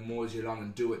kid kind of mosey along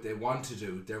and do what they want to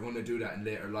do, they're going to do that in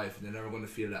later life, and they're never going to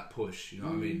feel that push, you know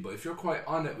what I mean? But if you're quite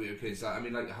on it with your kids, I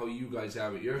mean, like how you guys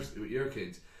are with your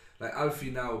kids, like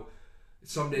Alfie now,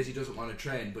 some days he doesn't want to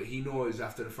train, but he knows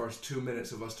after the first 2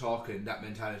 minutes of us talking, that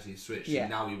mentality is switched,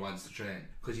 and now he wants to train,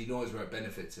 because he knows where it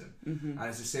benefits him. And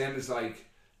it's the same as like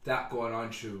that going on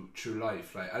through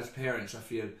life. Like, as parents, I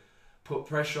feel, put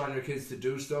pressure on your kids to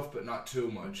do stuff, but not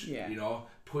too much. You know,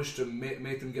 push them,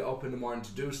 make them get up in the morning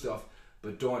to do stuff,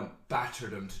 but don't batter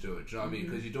them to do it. Do you know what I mean?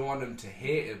 Because you don't want them to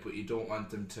hate it, but you don't want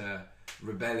them to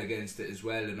rebel against it as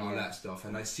well and all that stuff.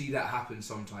 And I see that happen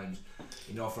sometimes,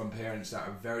 you know, from parents that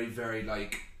are very, very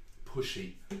like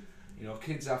pushy. You know,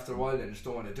 kids after a while then just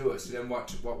don't want to do it. So then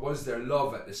what was their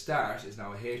love at the start is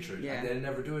now a hatred, and they'll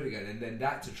never do it again. And then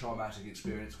that's a traumatic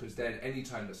experience, because then any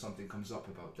time that something comes up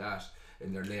about that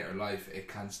in their later life, it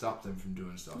can stop them from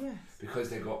doing stuff. Because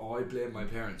they go, oh, I blame my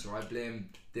parents, or I blame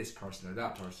this person or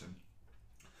that person,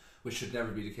 which should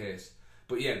never be the case.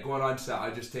 But yeah, going on to that,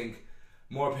 I just think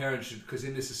more parents should, because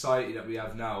in the society that we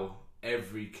have now,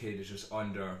 every kid is just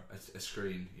under a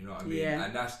screen, you know what I mean?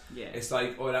 And that's, it's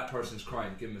like, oh, that person's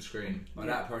crying, give them a screen. Or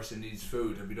that person needs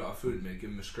food, and we don't have food in it,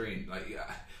 give them a screen. Like,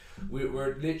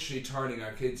 we're literally turning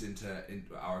our kids into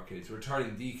our kids. We're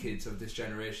turning the kids of this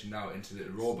generation now into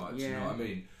little robots, you know what I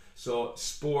mean? So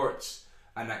sports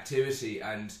and activity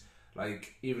and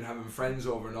like even having friends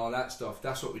over and all that stuff,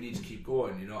 that's what we need to keep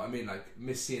going, you know what I mean? Like,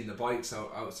 miss seeing the bikes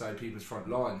outside people's front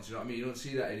lawns, you know what I mean? You don't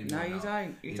see that anymore. No, you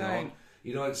don't. You don't.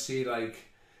 You don't see like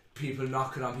people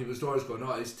knocking on people's doors going,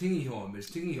 oh, it's Tingy home, it's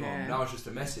Tingy home. Now it's just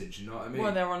a message, you know what I mean?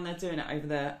 Well, they're on there doing it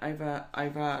over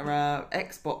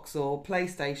Xbox or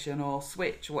PlayStation or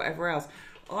Switch or whatever else.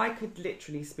 I could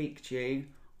literally speak to you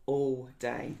all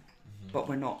day, but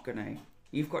we're not going to.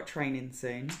 You've got training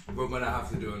soon. We're going to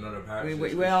have to do another part.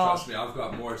 We are. Trust me, I've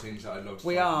got more things that I'd love to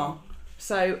talk about.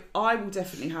 So I will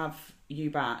definitely have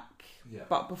you back. Yeah.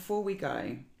 But before we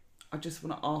go, I just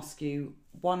want to ask you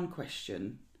one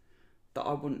question that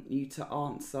I want you to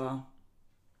answer. I'm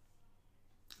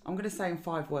going to say in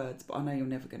 5 words, but I know you're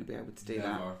never going to be able to do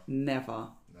that. Never.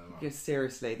 You're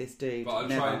seriously, this dude. But I'll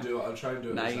try and do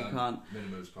it. No, you can't.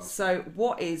 Minimum as possible. So,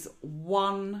 what is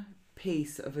one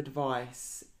piece of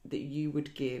advice that you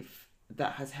would give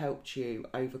that has helped you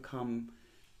overcome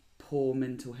poor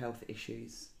mental health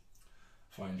issues?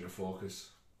 Find your focus.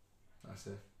 That's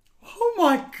it. Oh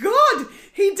my God!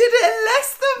 He did it in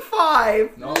less than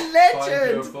 5. No, Legend.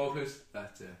 Find your focus.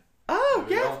 That's it. Oh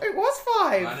yeah, it was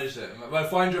 5. Manage it. Well,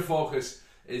 find your focus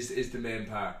is the main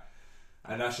part,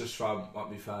 and that's just from what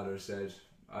my father said.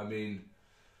 I mean,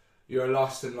 you're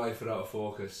lost in life without a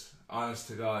focus. Honest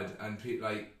to God, and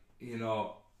like, you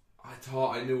know, I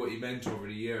thought I knew what he meant over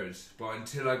the years, but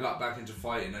until I got back into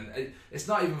fighting, and it's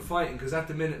not even fighting, because at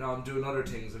the minute now I'm doing other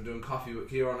things. I'm doing coffee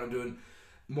with Ciarain. I'm doing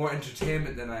more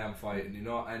entertainment than I am fighting, you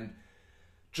know. And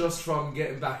just from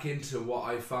getting back into what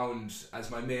I found as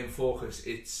my main focus,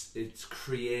 it's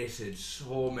created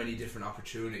so many different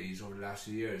opportunities over the last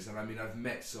few years. And I mean, I've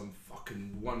met some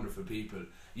fucking wonderful people,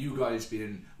 you guys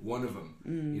being one of them,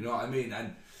 you know what I mean?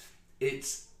 And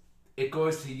it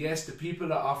goes to, yes, the people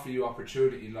that offer you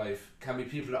opportunity in life can be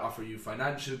people that offer you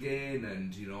financial gain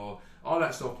and, you know, all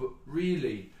that stuff, but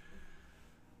really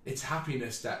it's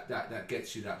happiness that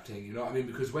gets you that thing, you know what I mean?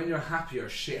 Because when you're happier,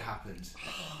 shit happens.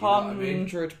 You know what I mean?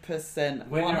 100%.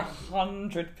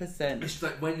 100%. It's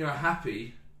like when you're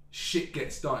happy, shit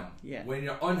gets done. Yeah. When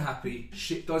you're unhappy,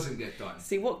 shit doesn't get done.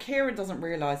 See, what Ciarain doesn't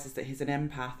realise is that he's an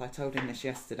empath. I told him this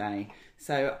yesterday.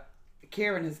 So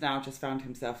Ciarain has now just found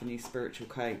himself a new spiritual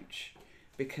coach,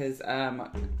 because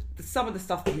some of the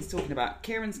stuff that he's talking about,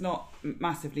 Ciarain's not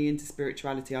massively into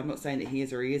spirituality. I'm not saying that he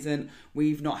is or he isn't.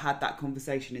 We've not had that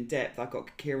conversation in depth. I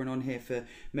got Ciarain on here for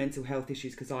mental health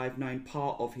issues because I've known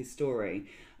part of his story.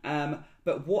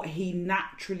 But what he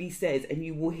naturally says, and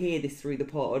you will hear this through the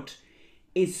pod,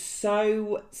 is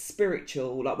so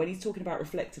spiritual. Like when he's talking about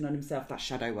reflecting on himself, that's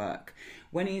shadow work.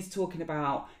 When he's talking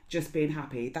about just being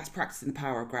happy, that's practicing the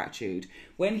power of gratitude.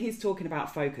 When he's talking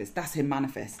about focus, that's him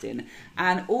manifesting.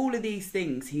 And all of these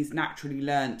things he's naturally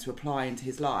learned to apply into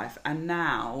his life. And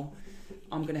now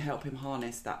I'm going to help him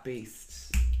harness that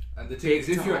beast. And the thing is,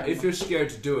 if you're scared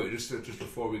to do it, just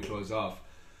before we close off,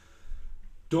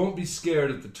 don't be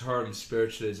scared of the term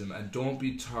spiritualism, and don't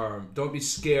be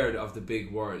scared of the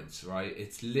big words, right?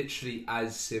 It's literally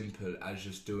as simple as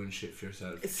just doing shit for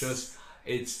yourself.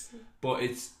 But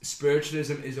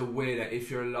spiritualism is a way that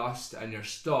if you're lost and you're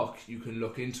stuck, you can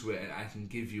look into it and I can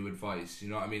give you advice. You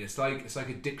know what I mean? It's like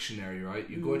a dictionary, right?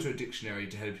 You go to a dictionary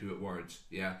to help you with words.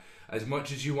 Yeah. As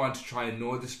much as you want to try and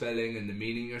know the spelling and the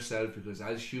meaning yourself, because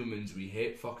as humans we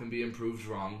hate fucking being proved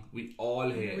wrong. We all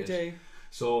hate it. We do.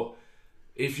 So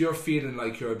if you're feeling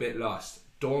like you're a bit lost,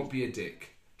 don't be a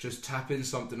dick. Just tap in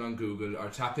something on Google, or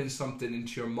tap in something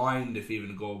into your mind, if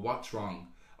even, go, what's wrong?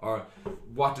 Or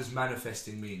what does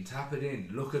manifesting mean? Tap it in,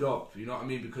 look it up, you know what I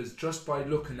mean? Because just by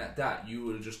looking at that, you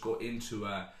will just go into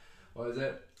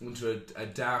into a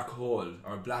dark hole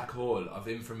or a black hole of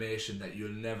information that you'll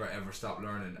never ever stop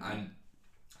learning. And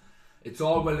it's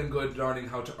all well and good learning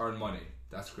how to earn money.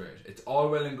 That's great. It's all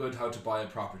well and good how to buy a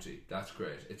property. That's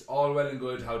great. It's all well and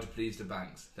good how to please the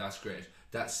banks. That's great.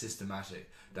 That's systematic.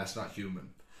 That's not human.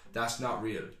 That's not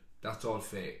real. That's all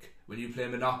fake. When you play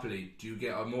Monopoly, do you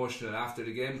get emotional after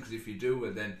the game? Because if you do,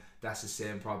 well then that's the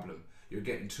same problem. You're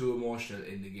getting too emotional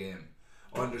in the game.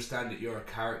 Understand that you're a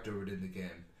character within the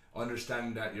game.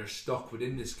 Understand that you're stuck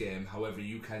within this game. However,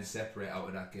 you can separate out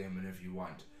of that game whenever you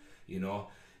want. You know,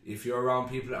 if you're around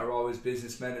people that are always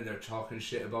businessmen and they're talking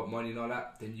shit about money and all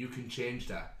that, then you can change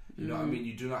that. You know what I mean?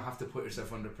 You do not have to put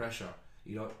yourself under pressure.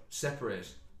 You know, separate.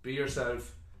 Be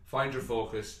yourself. Find your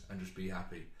focus and just be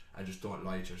happy. And just don't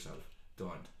lie to yourself.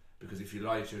 Don't. Because if you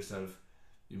lie to yourself,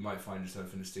 you might find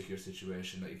yourself in a stickier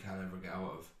situation that you can't ever get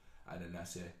out of. And then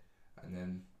that's it. And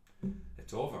then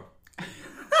it's over. You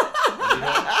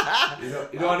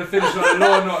don't want to finish on a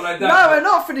low note like that. No, we're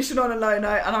not finishing on a low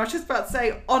note. And I was just about to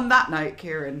say, on that note,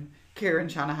 Ciarain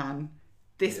Shanahan,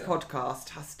 this podcast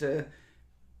has to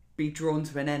be drawn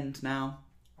to an end now.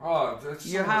 Oh, that's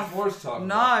so much more to talk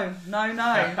about.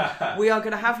 No. We are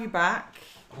going to have you back.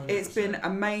 100%. It's been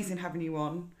amazing having you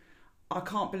on. I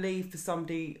can't believe for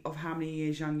somebody of how many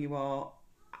years young you are,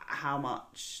 how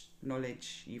much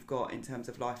knowledge you've got in terms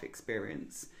of life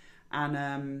experience.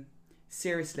 And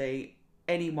seriously,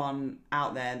 anyone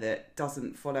out there that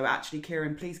doesn't follow, actually,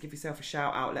 Ciarain, please give yourself a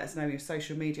shout out. Let us know your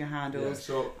social media handles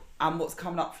and what's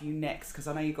coming up for you next, because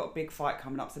I know you've got a big fight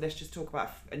coming up. So let's just talk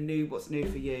about what's new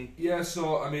for you. Yeah,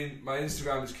 so I mean, my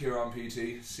Instagram is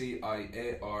CiarainPT,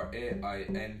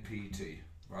 CiarainPT.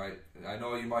 Right, I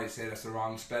know you might say that's the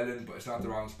wrong spelling, but it's not the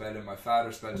wrong spelling. My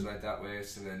father spells it like that way,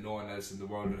 so then no one else in the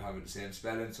world would have it the same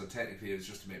spelling. So technically, it's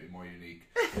just to make me more unique.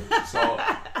 So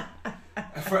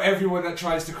for everyone that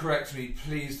tries to correct me,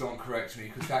 please don't correct me,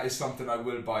 because that is something I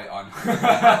will bite on.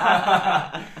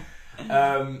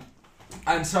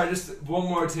 And sorry, just one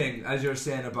more thing, as you're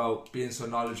saying about being so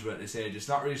knowledgeable at this age, it's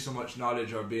not really so much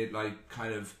knowledge or being like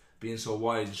kind of being so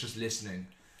wise. It's just listening.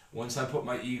 Once I put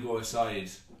my ego aside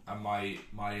and my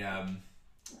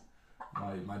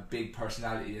big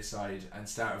personality aside and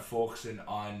started focusing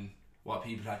on what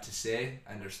people had to say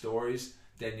and their stories,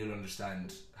 then you'll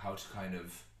understand how to kind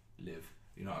of live.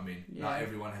 You know what I mean? Yeah. Not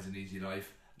everyone has an easy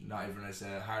life. Not everyone has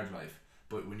a hard life.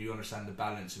 But when you understand the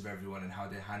balance of everyone and how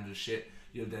they handle shit,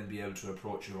 you'll then be able to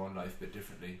approach your own life a bit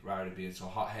differently, rather than being so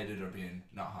hot-headed or being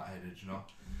not hot-headed, you know?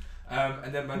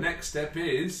 And then my next step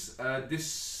is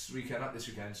this weekend,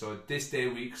 so this day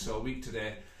week, so a week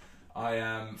today, I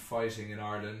am fighting in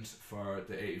Ireland for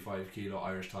the 85 kilo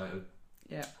Irish title.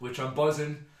 Yeah. Which I'm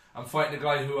buzzing. I'm fighting a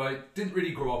guy who I didn't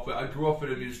really grow up with. I grew up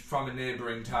with him. He was from a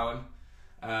neighbouring town.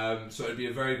 So it'll be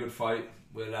a very good fight.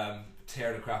 We'll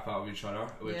tear the crap out of each other,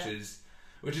 which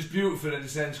is beautiful in a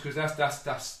sense, because that's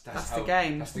the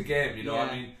game. That's the game, you know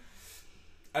what I mean?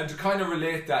 And to kind of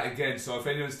relate that again, so if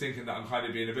anyone's thinking that I'm kind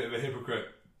of being a bit of a hypocrite,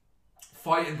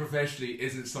 fighting professionally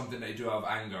isn't something that you do out of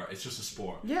anger. It's just a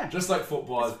sport. Yeah. Just like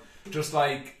football, just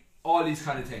like all these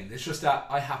kind of things. It's just that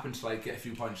I happen to like get a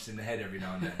few punches in the head every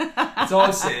now and then. It's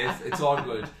all safe. It's all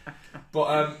good.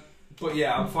 But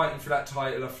yeah, I'm fighting for that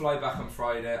title. I fly back on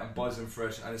Friday. I'm buzzing for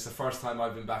it, and it's the first time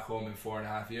I've been back home in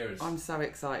 4.5 years. I'm so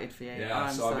excited for you. Yeah,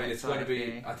 I mean, it's going to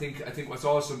be. I think what's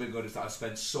also been good is that I've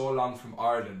spent so long from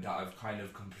Ireland that I've kind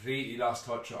of completely lost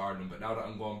touch with Ireland. But now that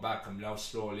I'm going back, I'm now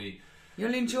slowly.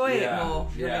 You'll enjoy it more.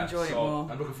 You'll enjoy it more.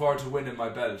 I'm looking forward to winning my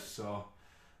belt. So,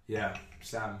 yeah,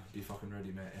 Sam, be fucking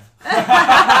ready, mate. Yeah.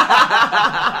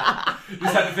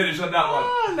 Just had to finish on that one.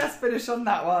 Oh, let's finish on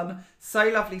that one. So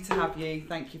lovely to have you.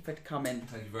 Thank you for coming.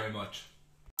 Thank you very much.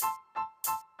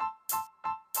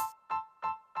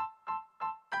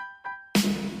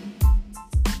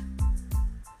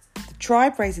 The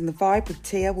Tribe Raising the Vibe with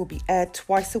Tia will be aired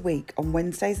twice a week on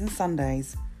Wednesdays and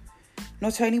Sundays.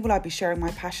 Not only will I be sharing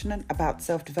my passion about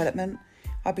self-development,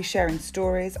 I'll be sharing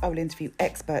stories, I will interview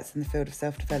experts in the field of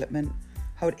self-development,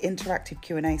 hold interactive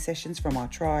Q&A sessions from our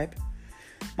tribe.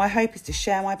 My hope is to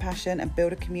share my passion and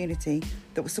build a community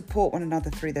that will support one another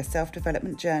through their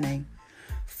self-development journey.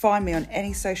 Find me on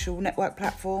any social network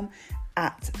platform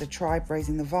at The Tribe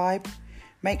Raising the Vibe.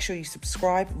 Make sure you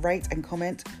subscribe, rate and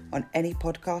comment on any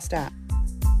podcast app.